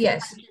 I guess,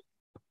 yes.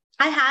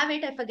 I have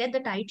it. I forget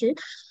the title.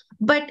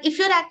 But if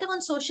you're active on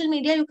social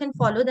media, you can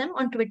follow them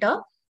on Twitter.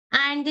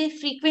 And they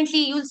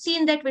frequently, you'll see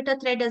in that Twitter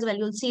thread as well,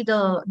 you'll see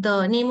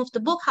the name of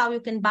the book, how you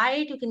can buy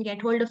it, you can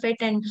get hold of it.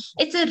 And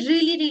it's a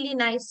really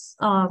nice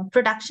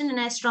production. And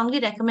I strongly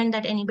recommend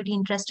that anybody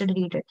interested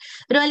read it.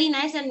 Really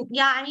nice. And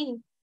yeah, I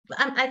mean,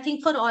 I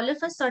think for all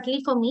of us,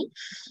 certainly for me,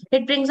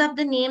 it brings up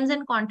the names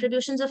and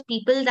contributions of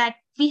people that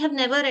we have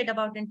never read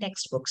about in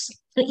textbooks.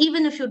 So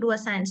even if you do a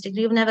science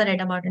degree, you've never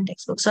read about in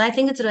textbooks. So I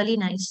think it's really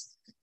nice.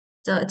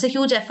 So it's a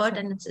huge effort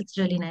and it's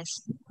really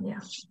nice. Yeah.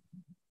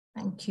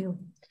 Thank you.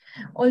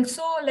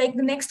 Also, like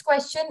the next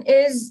question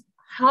is,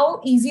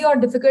 how easy or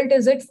difficult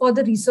is it for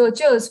the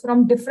researchers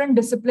from different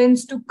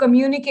disciplines to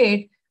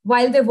communicate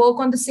while they work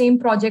on the same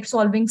project,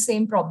 solving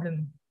same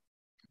problem?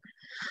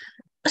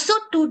 So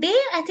today,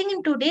 I think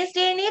in today's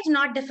day and age,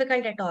 not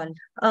difficult at all.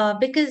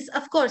 Because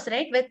of course,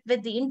 right,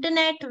 with the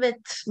internet,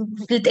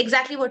 with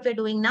exactly what we're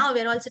doing now,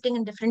 we're all sitting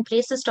in different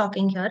places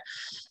talking here.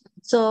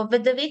 So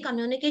with the way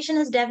communication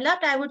has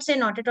developed, I would say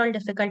not at all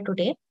difficult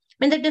today. I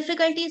mean, the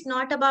difficulty is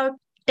not about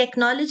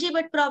technology,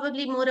 but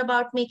probably more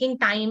about making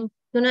time,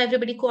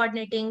 everybody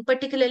coordinating,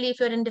 particularly if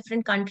you're in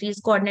different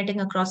countries,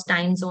 coordinating across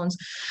time zones.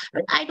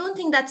 But I don't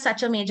think that's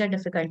such a major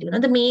difficulty.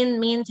 The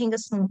main thing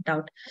is smoothed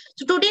out.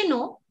 So today,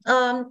 no.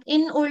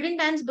 In olden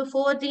times,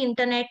 before the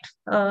internet,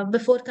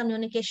 before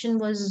communication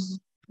was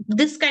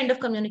this kind of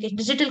communication,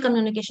 digital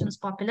communication was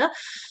popular.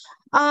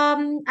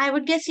 I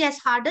would guess yes,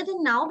 harder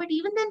than now, but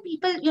even then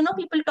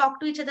people talk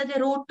to each other,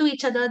 they wrote to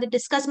each other, they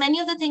discuss many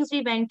of the things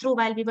we went through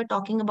while we were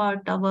talking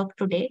about work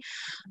today.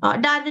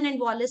 Darwin and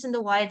Wallace in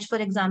the Voyage, for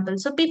example.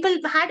 So people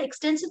had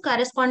extensive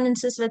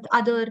correspondences with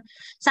other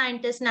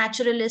scientists,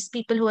 naturalists,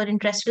 people who are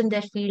interested in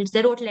their fields.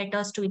 They wrote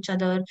letters to each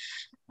other.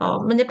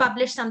 When they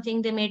published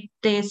something,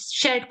 they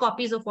shared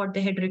copies of what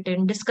they had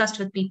written, discussed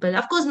with people,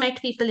 of course,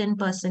 met people in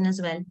person as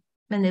well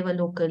when they were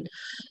local.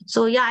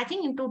 So yeah, I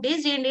think in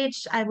today's day and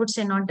age, I would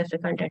say not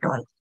difficult at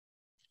all.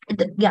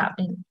 Yeah.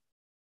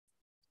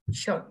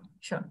 Sure.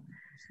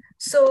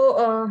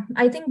 So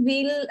I think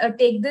we'll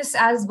take this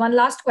as one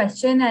last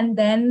question and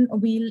then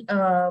we'll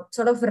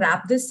sort of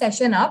wrap this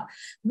session up.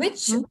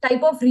 Which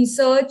type of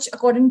research,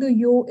 according to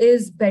you,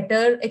 is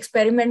better,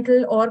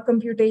 experimental or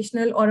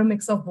computational, or a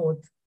mix of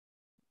both?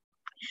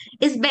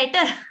 Is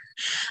better.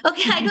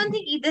 Okay, I don't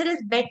think either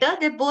is better.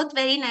 They're both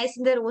very nice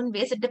in their own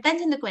ways. It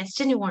depends on the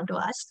question you want to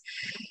ask.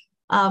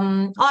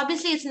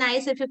 Obviously, it's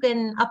nice if you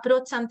can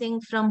approach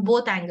something from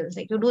both angles.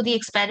 Like you do the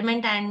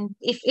experiment, and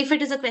if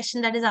it is a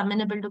question that is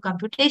amenable to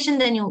computation,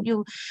 then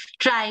you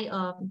try.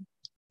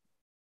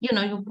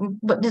 You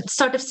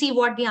sort of see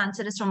what the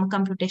answer is from a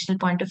computational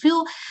point of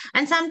view.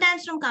 And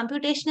sometimes from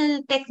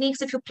computational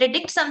techniques, if you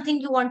predict something,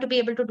 you want to be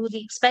able to do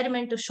the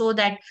experiment to show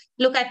that,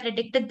 look, I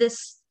predicted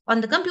this on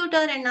the computer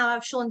and now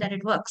I've shown that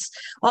it works,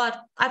 or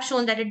I've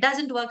shown that it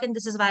doesn't work and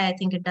this is why I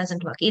think it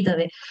doesn't work. Either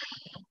way.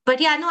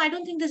 But yeah, no, I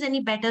don't think there's any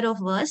better or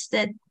worse.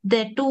 That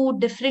there are two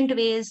different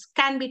ways,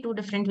 can be two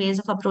different ways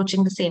of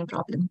approaching the same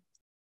problem.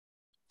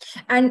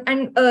 And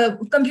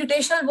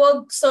computational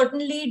work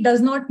certainly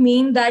does not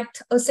mean that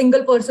a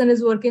single person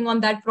is working on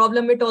that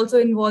problem. It also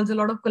involves a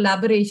lot of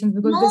collaborations,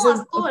 because this is,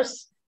 of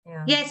course.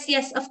 Yeah.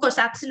 Yes, of course,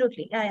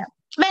 absolutely. Yeah.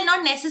 Well,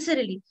 not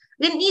necessarily.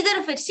 Then either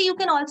of it. See, you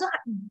can also,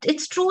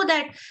 it's true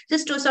that,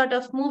 just to sort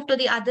of move to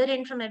the other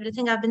end from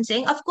everything I've been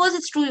saying, of course,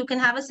 it's true. You can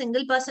have a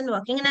single person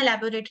working in a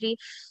laboratory,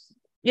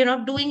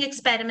 doing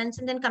experiments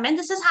and then come in.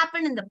 This has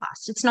happened in the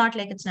past. It's not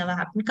like it's never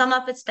happened. Come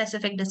up with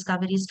specific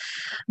discoveries.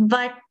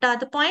 But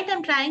the point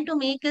I'm trying to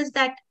make is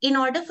that in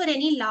order for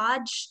any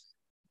large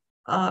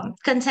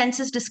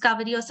consensus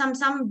discovery or some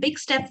big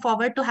step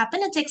forward to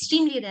happen, it's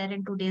extremely rare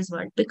in today's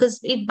world, because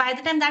by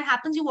the time that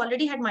happens, you've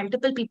already had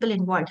multiple people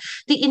involved.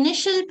 The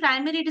initial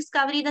primary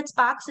discovery that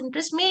sparks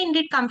interest may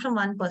indeed come from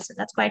one person.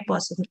 That's quite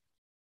possible.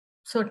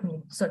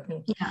 Certainly,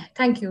 certainly. Yeah.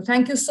 Thank you.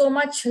 Thank you so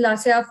much,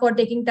 Lasya, for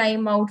taking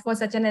time out for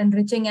such an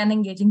enriching and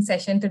engaging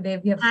session today.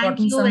 We have Thank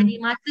gotten you very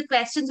some, much. The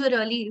questions were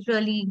really,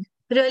 really,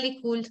 really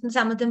cool.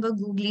 Some of them were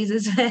googlies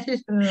as well.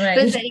 It was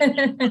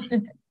right.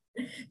 very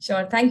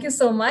Sure. Thank you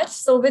so much.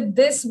 So with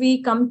this,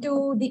 we come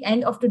to the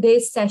end of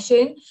today's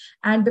session.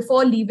 And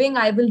before leaving,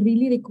 I will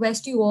really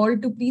request you all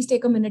to please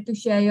take a minute to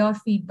share your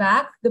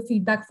feedback. The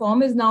feedback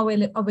form is now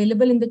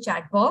available in the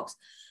chat box.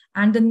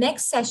 And the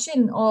next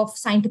session of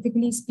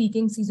Scientifically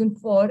Speaking Season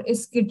 4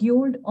 is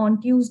scheduled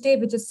on Tuesday,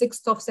 which is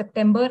 6th of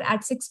September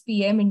at 6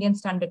 p.m. Indian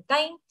Standard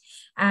Time.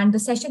 And the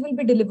session will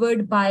be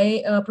delivered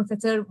by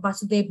Professor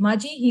Vasudev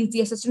Maji. He is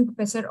the Assistant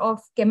Professor of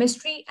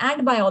Chemistry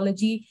and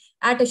Biology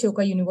at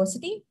Ashoka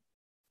University.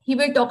 He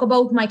will talk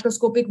about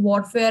microscopic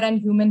warfare and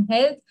human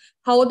health,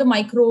 how the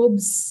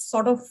microbes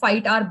sort of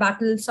fight our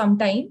battle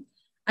sometime.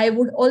 I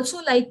would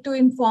also like to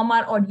inform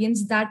our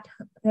audience that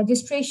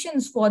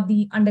registrations for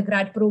the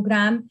undergrad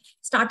program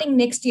starting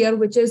next year,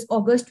 which is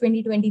August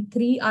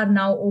 2023, are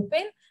now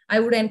open. I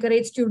would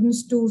encourage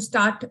students to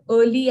start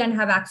early and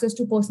have access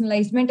to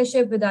personalized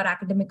mentorship with our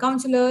academic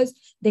counselors.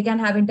 They can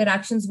have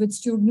interactions with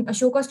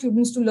Ashoka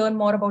students to learn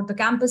more about the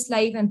campus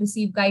life and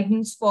receive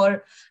guidance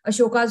for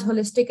Ashoka's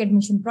holistic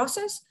admission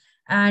process.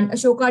 And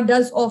Ashoka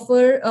does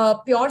offer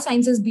pure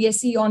sciences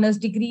BSc honors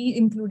degree,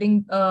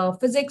 including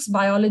physics,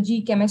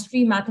 biology,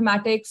 chemistry,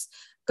 mathematics,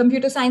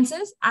 computer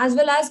sciences, as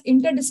well as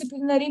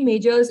interdisciplinary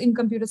majors in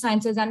computer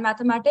sciences and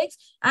mathematics,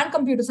 and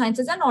computer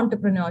sciences and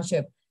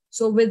entrepreneurship.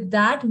 So with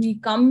that, we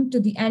come to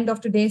the end of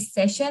today's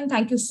session.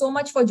 Thank you so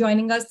much for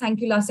joining us. Thank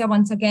you, Lasya,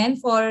 once again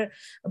for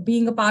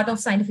being a part of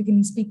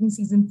Scientifically Speaking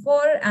Season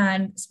 4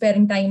 and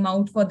sparing time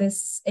out for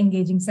this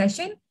engaging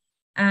session.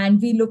 And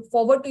we look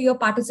forward to your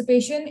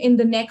participation in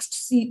the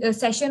next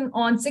session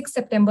on 6th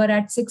September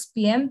at 6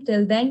 p.m.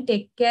 Till then,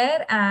 take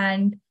care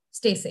and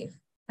stay safe.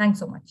 Thanks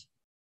so much.